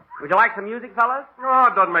radio. Would you like some music, fellas? Oh,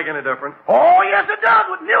 it doesn't make any difference. Oh, yes, it does.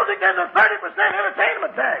 With music, there's a 30%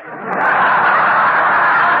 entertainment tax.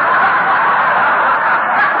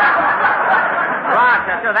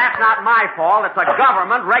 Rochester, that's not my fault. It's a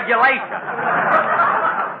government regulation.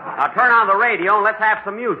 Now turn on the radio and let's have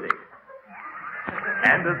some music.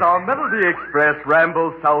 And as our Melody Express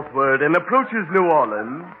rambles southward and approaches New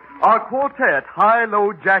Orleans, our quartet, High,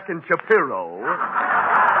 Low, Jack, and Shapiro,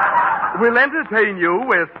 will entertain you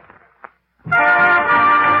with...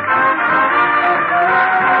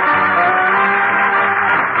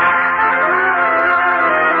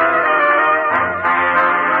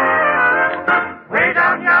 Way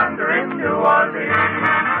down yonder in New Orleans,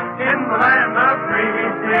 in the land of dreamy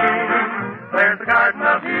sea, there's the Garden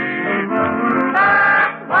of Eden,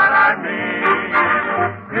 that's what I mean.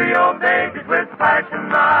 Creole babies with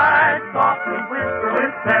passion eyes, softly whisper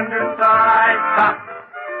with tender sighs. Stop.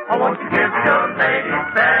 Oh, won't you give your lady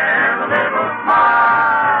fair a little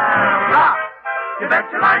smile? Stop. You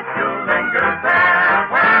bet your life you'll linger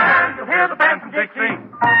there when you hear the band from Dixie.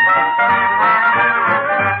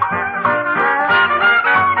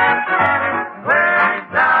 Way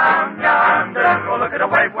down yonder, oh, look at it,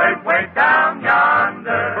 way down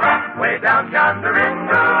yonder, way down yonder in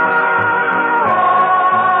New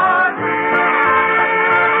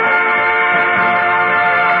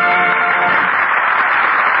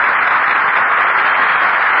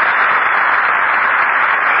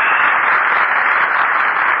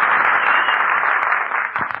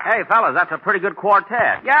Hey, fellas, that's a pretty good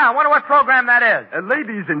quartet. Yeah, I wonder what program that is.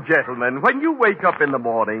 Ladies and gentlemen, when you wake up in the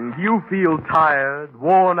morning, do you feel tired,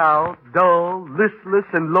 worn out, dull, listless,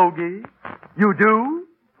 and logy? You do?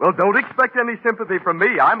 Well, don't expect any sympathy from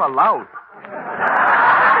me. I'm a lout.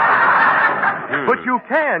 But you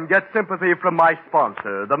can get sympathy from my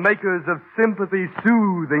sponsor, the makers of Sympathy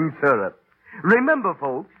Soothing Syrup. Remember,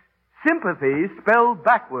 folks, sympathy spelled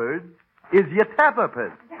backwards is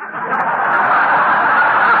yatapapus.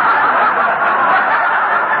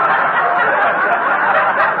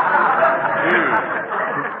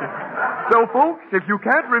 So, folks, if you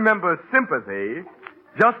can't remember sympathy,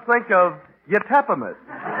 just think of yatapamus.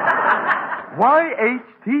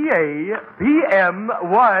 YHTAPMYS.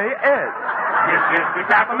 Yes,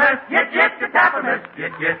 yatapamus. Yes, yatapamus.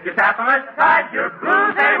 Yes, yatapamus. Drive your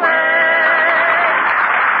blues away.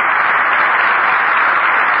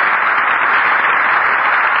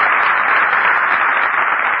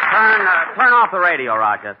 Turn off the radio,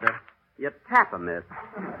 Rochester. Yatapamus.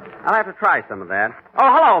 I'll have to try some of that. Oh,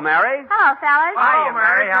 hello, Mary. Hello, fellas. Hiya,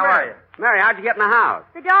 Mary. How are you? Mary, how'd you get in the house?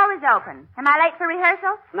 The door was open. Am I late for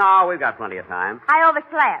rehearsal? No, we've got plenty of time. I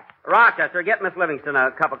overslept. Rochester, get Miss Livingston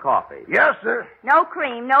a cup of coffee. Yes, sir. No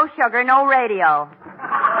cream, no sugar, no radio.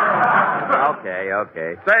 Okay.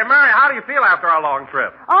 Say, Mary, how do you feel after our long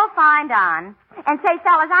trip? Oh, fine, Don. And say,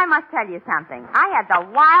 fellas, I must tell you something. I had the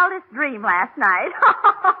wildest dream last night.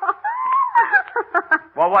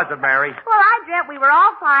 What was it, Mary? Well, I dreamt we were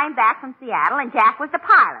all flying back from Seattle, and Jack was the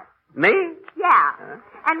pilot. Me? Yeah.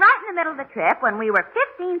 And right in the middle of the trip, when we were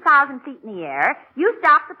 15,000 feet in the air, you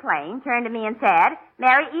stopped the plane, turned to me and said,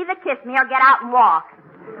 Mary, either kiss me or get out and walk.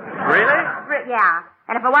 Really? Yeah.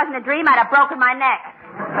 And if it wasn't a dream, I'd have broken my neck.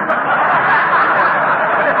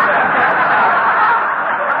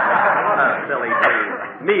 What a silly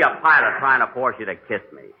dream. Me, a pilot, trying to force you to kiss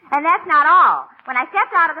me. And that's not all. When I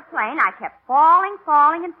stepped out of the plane, I kept falling,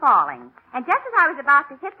 falling, and falling. And just as I was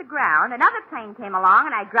about to hit the ground, another plane came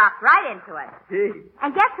along, and I dropped right into it. Gee.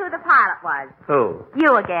 And guess who the pilot was? Who?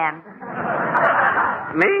 You again.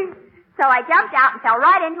 Me? So I jumped out and fell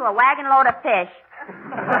right into a wagon load of fish.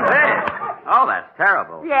 Oh, that's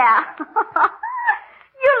terrible. Yeah.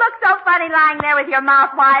 You look so funny lying there with your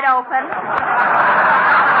mouth wide open.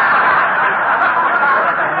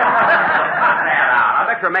 I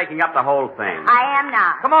bet you're making up the whole thing. I am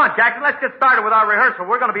not. Come on, Jackson, let's get started with our rehearsal.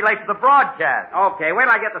 We're going to be late for the broadcast. Okay, wait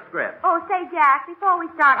till I get the script. Oh, say, Jack, before we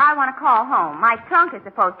start, I want to call home. My trunk is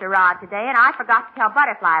supposed to arrive today, and I forgot to tell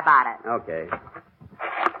Butterfly about it. Okay.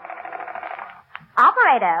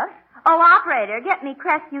 Operator. Oh, operator, get me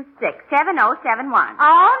Crestview 67071.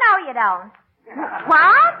 Oh, no, you don't.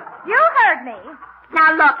 What? You heard me.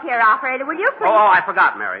 Now, look here, operator, will you please... Oh, I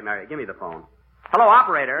forgot, Mary. Mary, give me the phone. Hello,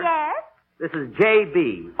 operator. Yes? This is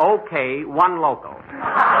JB. OK, one local.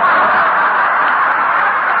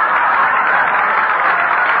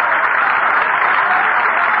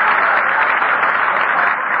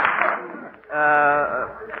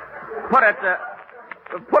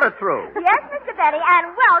 Put it through. Yes, Mr. Betty,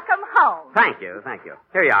 and welcome home. Thank you.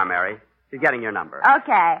 Here you are, Mary. She's getting your number.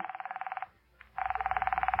 Okay.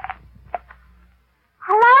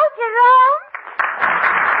 Hello, Jerome?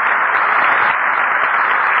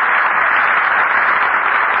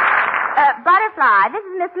 Butterfly, this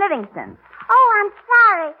is Miss Livingston. Oh, I'm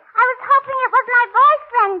sorry. I was hoping it was my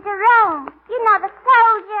boyfriend, Jerome. You know, the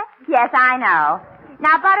soldier. Yes, I know.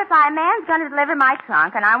 Now, Butterfly, a man's going to deliver my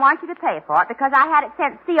trunk, and I want you to pay for it because I had it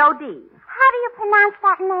sent COD. How do you pronounce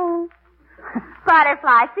that name?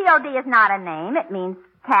 Butterfly, COD is not a name. It means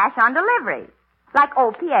cash on delivery. Like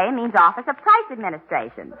OPA means Office of Price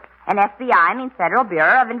Administration. And FBI means Federal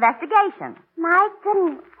Bureau of Investigation. My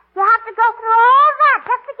goodness. You have to go through all that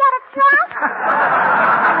just to get a trunk?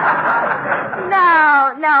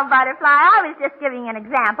 No, Butterfly. I was just giving an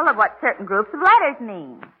example of what certain groups of letters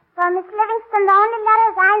mean. Well, Miss Livingston, the only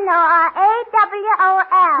letters I know are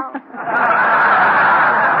AWOL.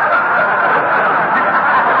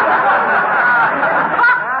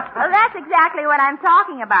 Well, that's exactly what I'm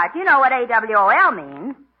talking about. You know what AWOL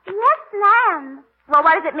means. Yes, ma'am. Well,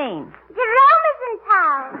 what does it mean? Jerome is in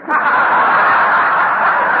town.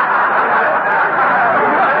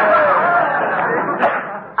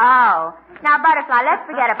 Oh. Now, Butterfly, let's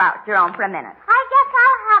forget about Jerome for a minute. I guess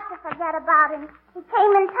I'll have to forget about him. He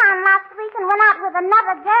came in town last week and went out with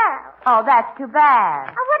another girl. Oh, that's too bad.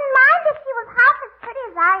 I wouldn't mind if she was half as pretty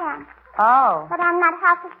as I am. Oh. But I'm not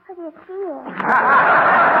half as pretty as she is.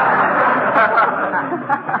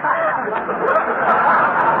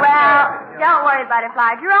 Well, don't worry,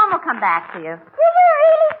 Butterfly. Jerome will come back to you. Do you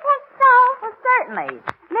really think so? Well, certainly.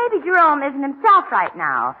 Maybe Jerome isn't himself right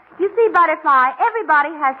now. You see, Butterfly,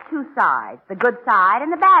 everybody has two sides, the good side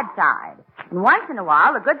and the bad side. And once in a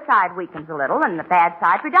while, the good side weakens a little and the bad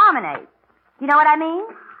side predominates. You know what I mean?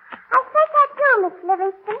 I think I do, Miss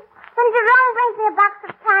Livingston. When Jerome brings me a box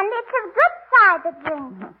of candy, it's his good side that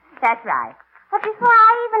brings it. That's right. But before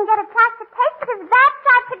I even get a chance to taste it, his bad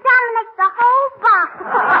side predominates the whole box.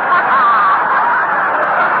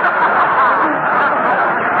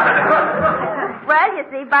 Well, you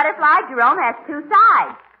see, Butterfly, Jerome has two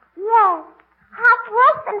sides. Yes. Half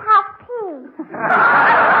wolf and half pea.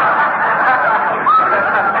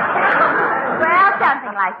 Well,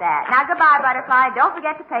 something like that. Now, goodbye, Butterfly. Don't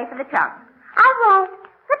forget to pay for the trunk. I won't.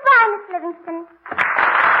 Goodbye, Miss Livingston.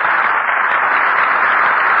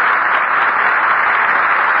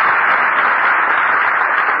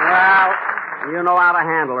 Well, you know how to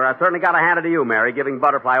handle her. I certainly got to hand it to you, Mary, giving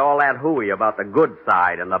Butterfly all that hooey about the good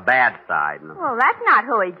side and the bad side. Well, that's not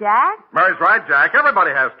hooey, Jack. Mary's right, Jack.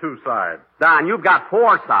 Everybody has two sides. Don, you've got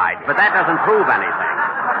four sides, but that doesn't prove anything.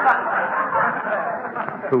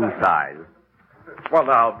 Two sides. Well,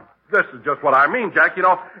 now, this is just what I mean, Jack. You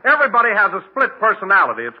know, everybody has a split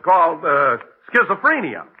personality. It's called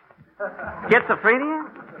schizophrenia. Schizophrenia?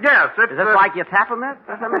 Yes, it's... Is it like you tap them?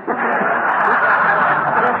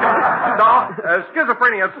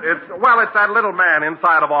 Schizophrenia, it's that little man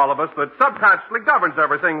inside of all of us that subconsciously governs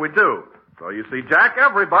everything we do. So you see, Jack,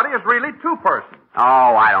 everybody is really two persons.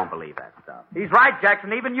 Oh, I don't believe that stuff. He's right,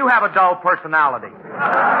 Jackson. Even you have a dull personality.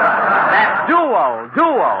 That's duo.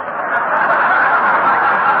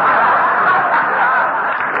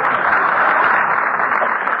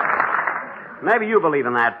 Maybe you believe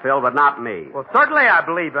in that, Phil, but not me. Well, certainly I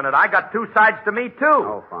believe in it. I got two sides to me, too.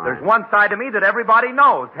 Oh, fine. There's one side to me that everybody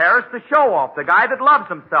knows. Harris, the show-off, the guy that loves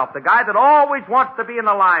himself, the guy that always wants to be in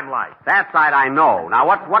the limelight. That side I know. Now,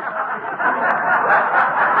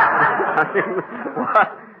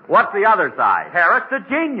 what's the other side? Harris, the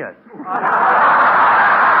genius.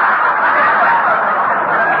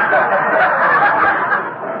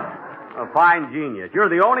 A fine genius. You're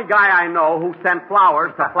the only guy I know who sent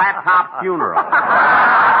flowers to Flat Top's funeral.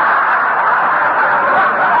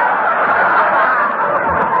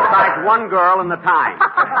 Besides one girl in the Times.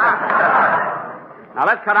 Now,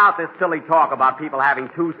 let's cut out this silly talk about people having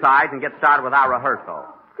two sides and get started with our rehearsal.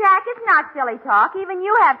 Jack, it's not silly talk. Even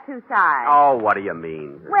you have two sides. Oh, what do you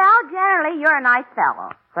mean? Well, generally, you're a nice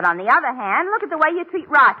fellow. But on the other hand, look at the way you treat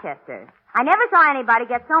Rochester. I never saw anybody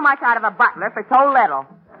get so much out of a butler for so little.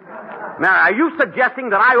 Mary, are you suggesting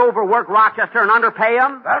that I overwork Rochester and underpay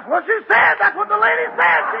him? That's what she said. That's what the lady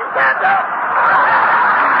said. She said that.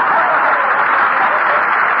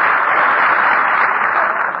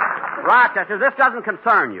 Rochester, this doesn't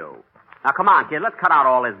concern you. Now, come on, kid. Let's cut out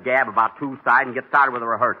all this gab about two sides and get started with the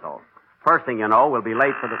rehearsal. First thing you know, we'll be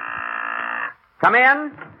late for the... Come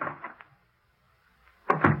in.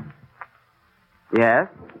 Yes?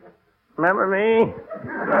 Remember me?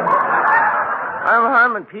 I'm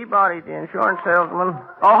Herman Peabody, the insurance salesman.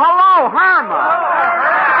 Oh, hello, Herman.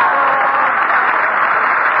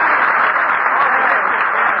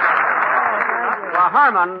 Well,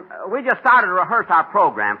 Herman, we just started to rehearse our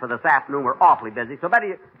program for this afternoon. We're awfully busy, so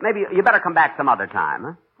maybe you better come back some other time,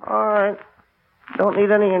 huh? All right. Don't need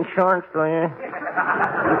any insurance, do you?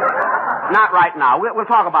 Not right now. We'll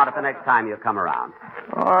talk about it the next time you come around.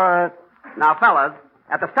 All right. Now, fellas,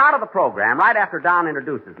 at the start of the program, right after Don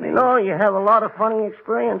introduces me... You know, you have a lot of funny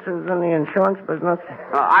experiences in the insurance business.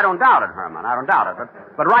 I don't doubt it, Herman. I don't doubt it.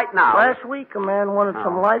 But right now... Last week, a man wanted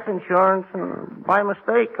some life insurance, and by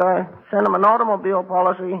mistake, I sent him an automobile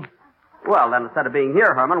policy. Well, then, instead of being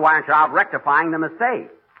here, Herman, why aren't you out rectifying the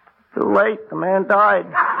mistake? Too late. The man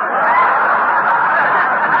died.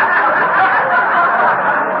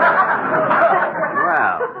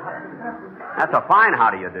 Well, that's a fine how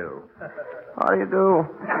do you do. How do you do?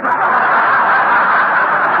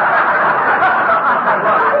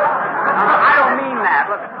 I don't mean that.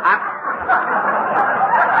 Look,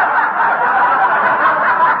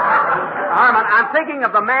 Herman, I'm thinking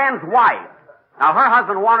of the man's wife. Now, her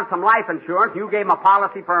husband wanted some life insurance. You gave him a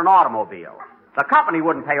policy for an automobile. The company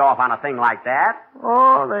wouldn't pay off on a thing like that.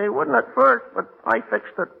 Oh, they wouldn't at first, but I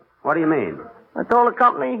fixed it. What do you mean? I told the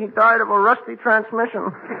company he died of a rusty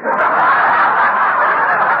transmission.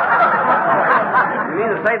 You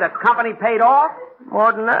mean to say the company paid off?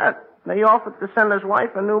 More than that. They offered to send his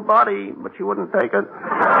wife a new body, but she wouldn't take it.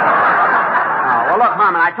 Oh, well, look,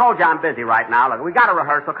 Herman, I told you I'm busy right now. Look, we got a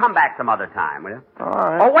rehearsal. Come back some other time, will you? All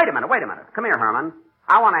right. Oh, wait a minute. Come here, Herman.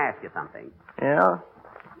 I want to ask you something. Yeah?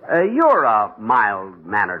 You're a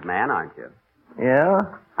mild-mannered man, aren't you? Yeah?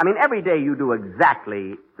 I mean, every day you do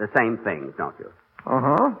exactly the same things, don't you?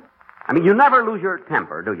 Uh-huh. I mean, you never lose your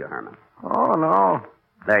temper, do you, Herman? Oh, no.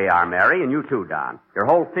 There you are, Mary, and you too, Don. Your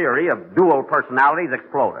whole theory of dual personalities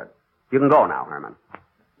exploded. You can go now, Herman.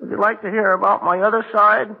 Would you like to hear about my other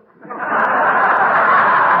side?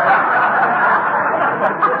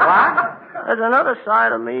 What? There's another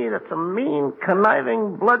side of me that's a mean,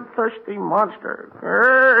 conniving, bloodthirsty monster.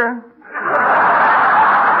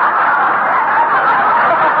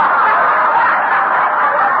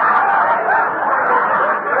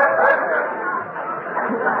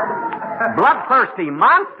 Bloodthirsty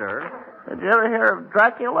monster? Did you ever hear of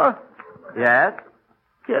Dracula? Yes.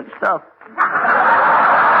 Kid stuff.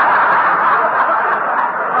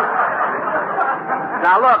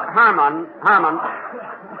 Now, look, Herman,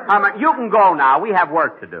 you can go now. We have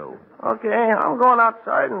work to do. Okay, I'm going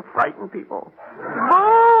outside and frighten people.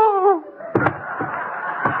 Boo!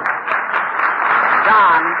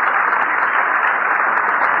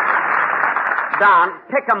 Don,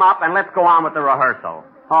 pick him up and let's go on with the rehearsal.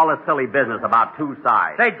 All this silly business about two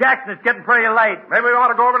sides. Say, Jackson, it's getting pretty late. Maybe we ought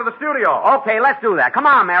to go over to the studio. Okay, let's do that. Come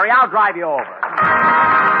on, Mary. I'll drive you over.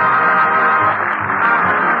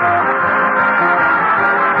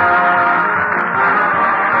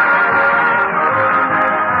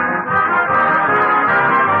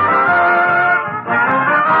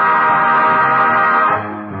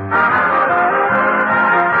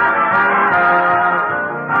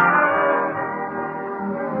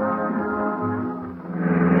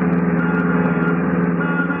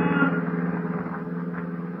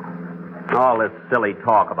 All this silly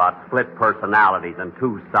talk about split personalities and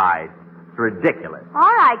two sides. It's ridiculous. All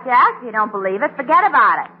right, Jack. If you don't believe it, forget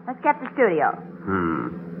about it. Let's get to the studio.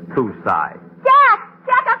 Two sides. Jack!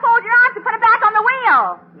 Jack, unfold your arms and put it back on the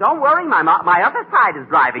wheel. Don't worry, my other side is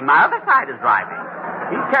driving. My other side is driving.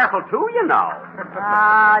 Be careful, too, you know.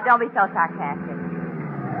 Don't be so sarcastic.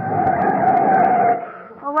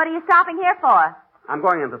 Well, what are you stopping here for? I'm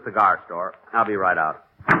going into the cigar store. I'll be right out.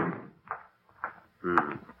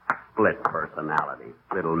 Split personality.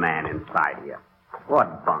 Little man inside you.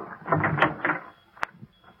 What bunk.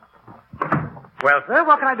 Well, sir,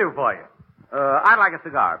 what can I do for you? I'd like a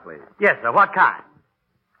cigar, please. Yes, sir. What kind?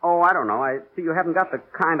 Oh, I don't know. I see you haven't got the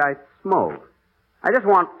kind I smoke. I just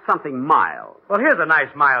want something mild. Well, here's a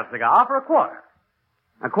nice mild cigar for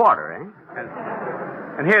 $0.25. A quarter, eh?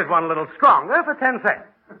 And here's one a little stronger for 10 cents.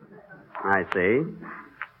 I see.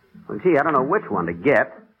 Well, gee, I don't know which one to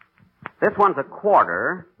get. This one's a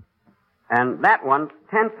quarter, and that one's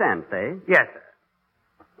 10 cents, eh? Yes, sir.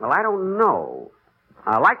 Well, I don't know.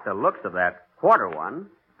 I like the looks of that quarter one.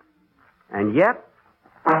 And yet...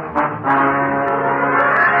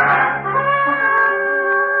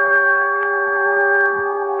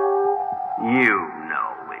 You know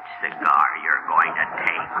which cigar you're going to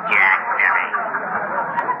take, Jack Benny.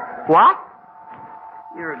 What?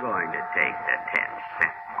 You're going to take the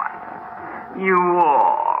 10-cent one. You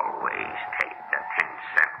always take the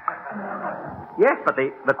 10-cent one. Yes, but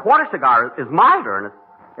the quarter cigar is milder, and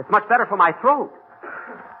it's much better for my throat.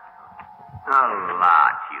 A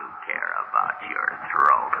lot you care about your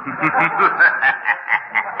throat.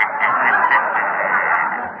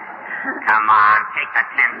 Come on, take the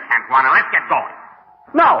 10-cent one and let's get going.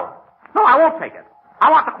 No, I won't take it. I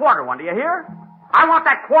want the quarter one, do you hear? I want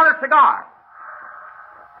that quarter cigar.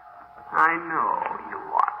 I know you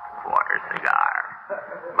want the quarter cigar.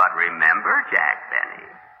 But remember, Jack Benny,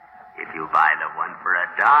 if you buy the one for a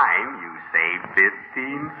dime, you save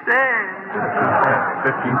 15 cents.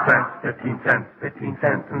 15 cents, 15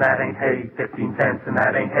 cents, and that ain't hay. 15 cents, and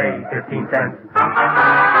that ain't hay. 15 cents.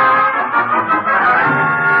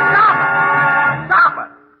 Stop it!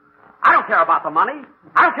 I don't care about the money.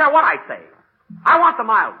 I don't care what I say. I want the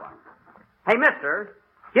mild one. Hey, mister,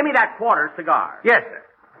 give me that quarter cigar. Yes, sir.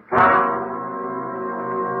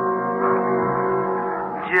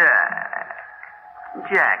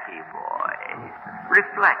 Jackie boy,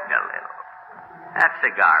 reflect a little. That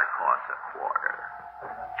cigar costs a quarter.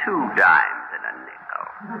 2 dimes and a nickel.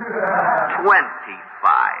 25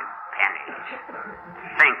 pennies.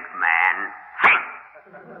 Think, man. Think.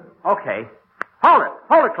 Okay. Hold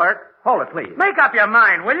it, clerk. Hold it, please. Make up your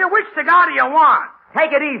mind, will you? Which cigar do you want?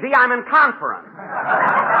 Take it easy. I'm in conference.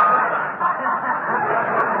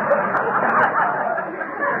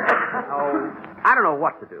 I don't know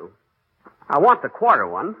what to do. I want the quarter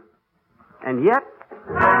one, and yet...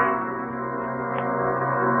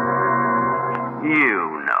 You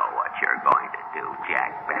know what you're going to do,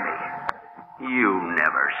 Jack Benny. You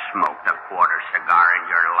never smoked a quarter cigar in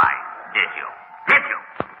your life, did you? Did you?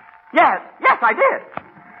 Yes, I did.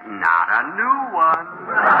 Not a new one.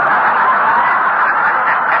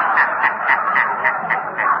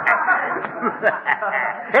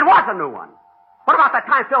 It was a new one. What about that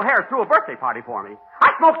time Phil Harris threw a birthday party for me?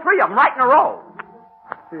 I smoked 3 of them right in a row.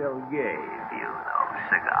 Phil gave you those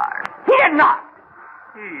cigars. He did not.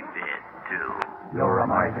 He did, too. You're a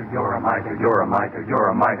miser, you're a miser, you're a miser, you're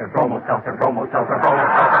a miser. Bromo seltzer, bromo seltzer, bromo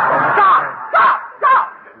seltzer, bromo Stop!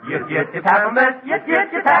 Yes, tap 'em this, yes,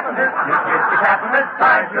 tap 'em this, yes, tap 'em this,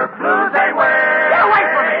 time your blues away. Get away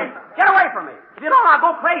from me! Get away from me! If you don't, I'll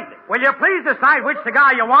go crazy. Will you please decide which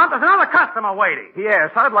cigar you want? There's another customer waiting. Yes,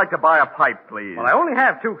 I'd like to buy a pipe, please. Well, I only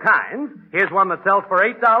have 2 kinds. Here's one that sells for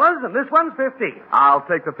 $8, and this one's $15. I'll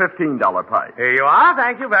take the $15 pipe. Here you are.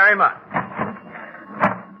 Thank you very much.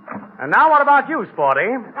 And now what about you,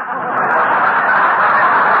 Sporty?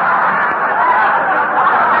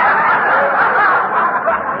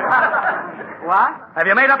 What? Have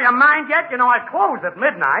you made up your mind yet? You know I close at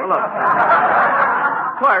midnight. Well, look.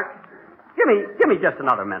 Clerk, give me just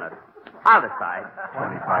another minute. I'll decide.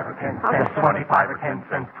 25 or 10 cents, 25 or 10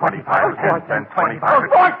 cents, 25 or 10 cents, 25 or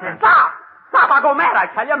 10 cents. Stop! I'll go mad, I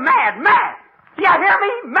tell you. Mad. Do you hear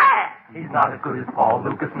me? Mad! He's not as good as Paul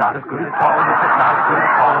Lucas, not as good as Paul Lucas, not as good as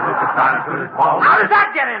Paul Lucas, not as good as Paul Lucas. How does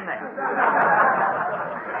that get in there?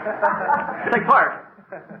 Say, Clerk,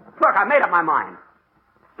 I made up my mind.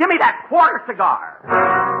 Give me that quarter cigar.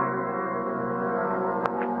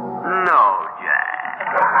 No, Jack.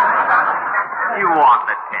 You want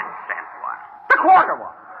the 10-cent one. The quarter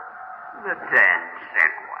one. The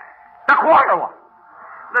 10-cent one. The quarter one.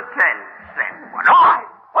 The 10-cent one.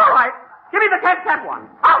 All right. Give me the 10-cent one.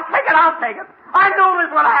 I'll take it, I'll take it. I knew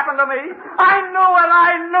this would happen to me. I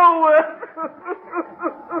knew it.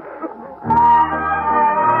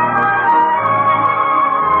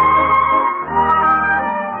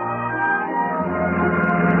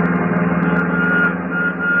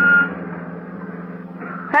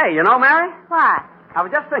 Hey, you know, Mary? What? I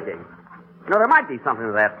was just thinking. You know, there might be something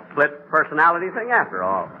to that split personality thing after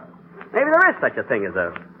all. Maybe there is such a thing as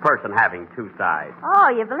a person having two sides. Oh,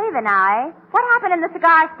 you believe it now, eh? What happened in the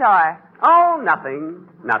cigar store? Oh, nothing.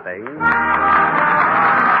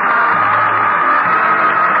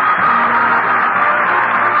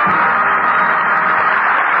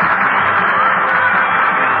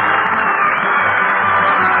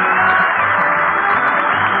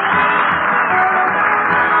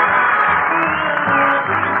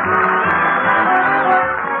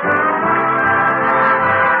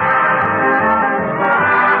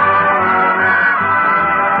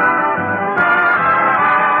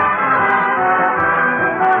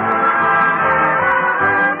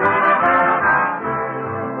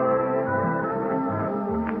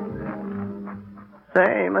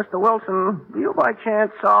 Say, Mr. Wilson, do you by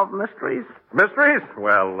chance solve mysteries? Mysteries?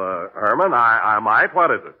 Well, Herman, I might.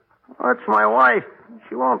 What is it? Well, it's my wife.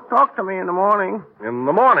 She won't talk to me in the morning. In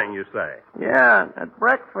the morning, you say? Yeah, at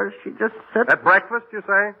breakfast, she just sits. At breakfast, you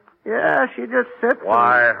say? Yeah, she just sits.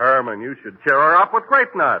 Why, Herman, you should cheer her up with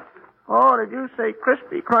grape nuts. Oh, did you say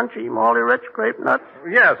crispy, crunchy, malty rich grape nuts?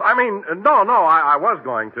 Yes, I mean, no, I was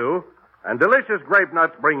going to. And delicious grape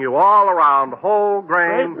nuts bring you all around whole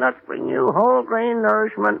grain. Grape nuts bring you whole grain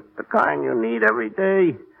nourishment, the kind you need every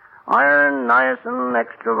day. Iron, niacin,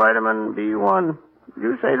 extra vitamin B1. Did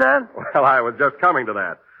you say that? Well, I was just coming to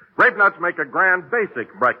that. Grape nuts make a grand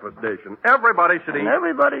basic breakfast dish, and everybody should eat. And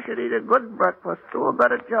everybody should eat a good breakfast, do a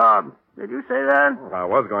better job. Did you say that? I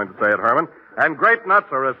was going to say it, Herman. And grape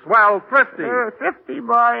nuts are a swell thrifty. They're thrifty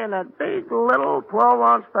buy in a big little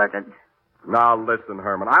 12-ounce package. Now, listen,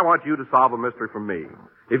 Herman. I want you to solve a mystery for me.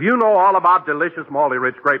 If you know all about delicious,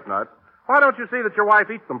 malty-rich grape nuts, why don't you see that your wife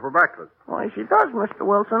eats them for breakfast? Why, she does, Mr.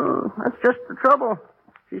 Wilson. That's just the trouble.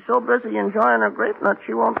 She's so busy enjoying her grape nuts,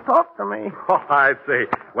 she won't talk to me. Oh, I see.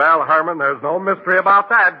 Well, Herman, there's no mystery about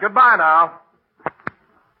that. Goodbye now.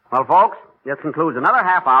 Well, folks, this concludes another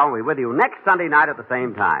half hour. We'll be with you next Sunday night at the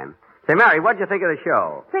same time. Say, Mary, what'd you think of the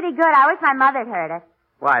show? Pretty good. I wish my mother'd heard it.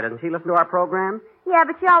 Why, doesn't she listen to our program? Yeah,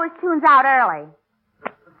 but she always tunes out early.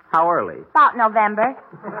 How early? About November.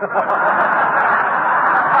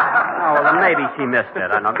 Oh, well, then maybe she missed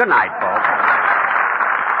it. I know. Good night, folks.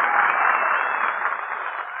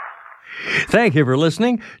 Thank you for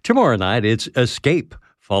listening. Tomorrow night, it's Escape,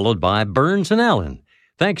 followed by Burns and Allen.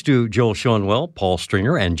 Thanks to Joel Schoenwell, Paul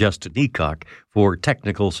Stringer, and Justin Eacock for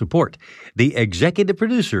technical support. The executive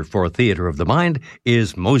producer for Theater of the Mind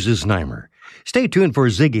is Moses Neimer. Stay tuned for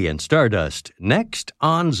Ziggy and Stardust next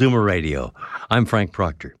on Zoomer Radio. I'm Frank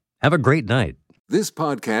Proctor. Have a great night. This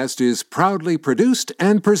podcast is proudly produced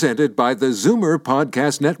and presented by the Zoomer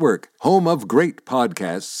Podcast Network, home of great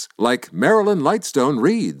podcasts like Marilyn Lightstone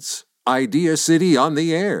Reads, Idea City on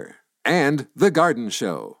the Air, and The Garden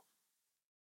Show.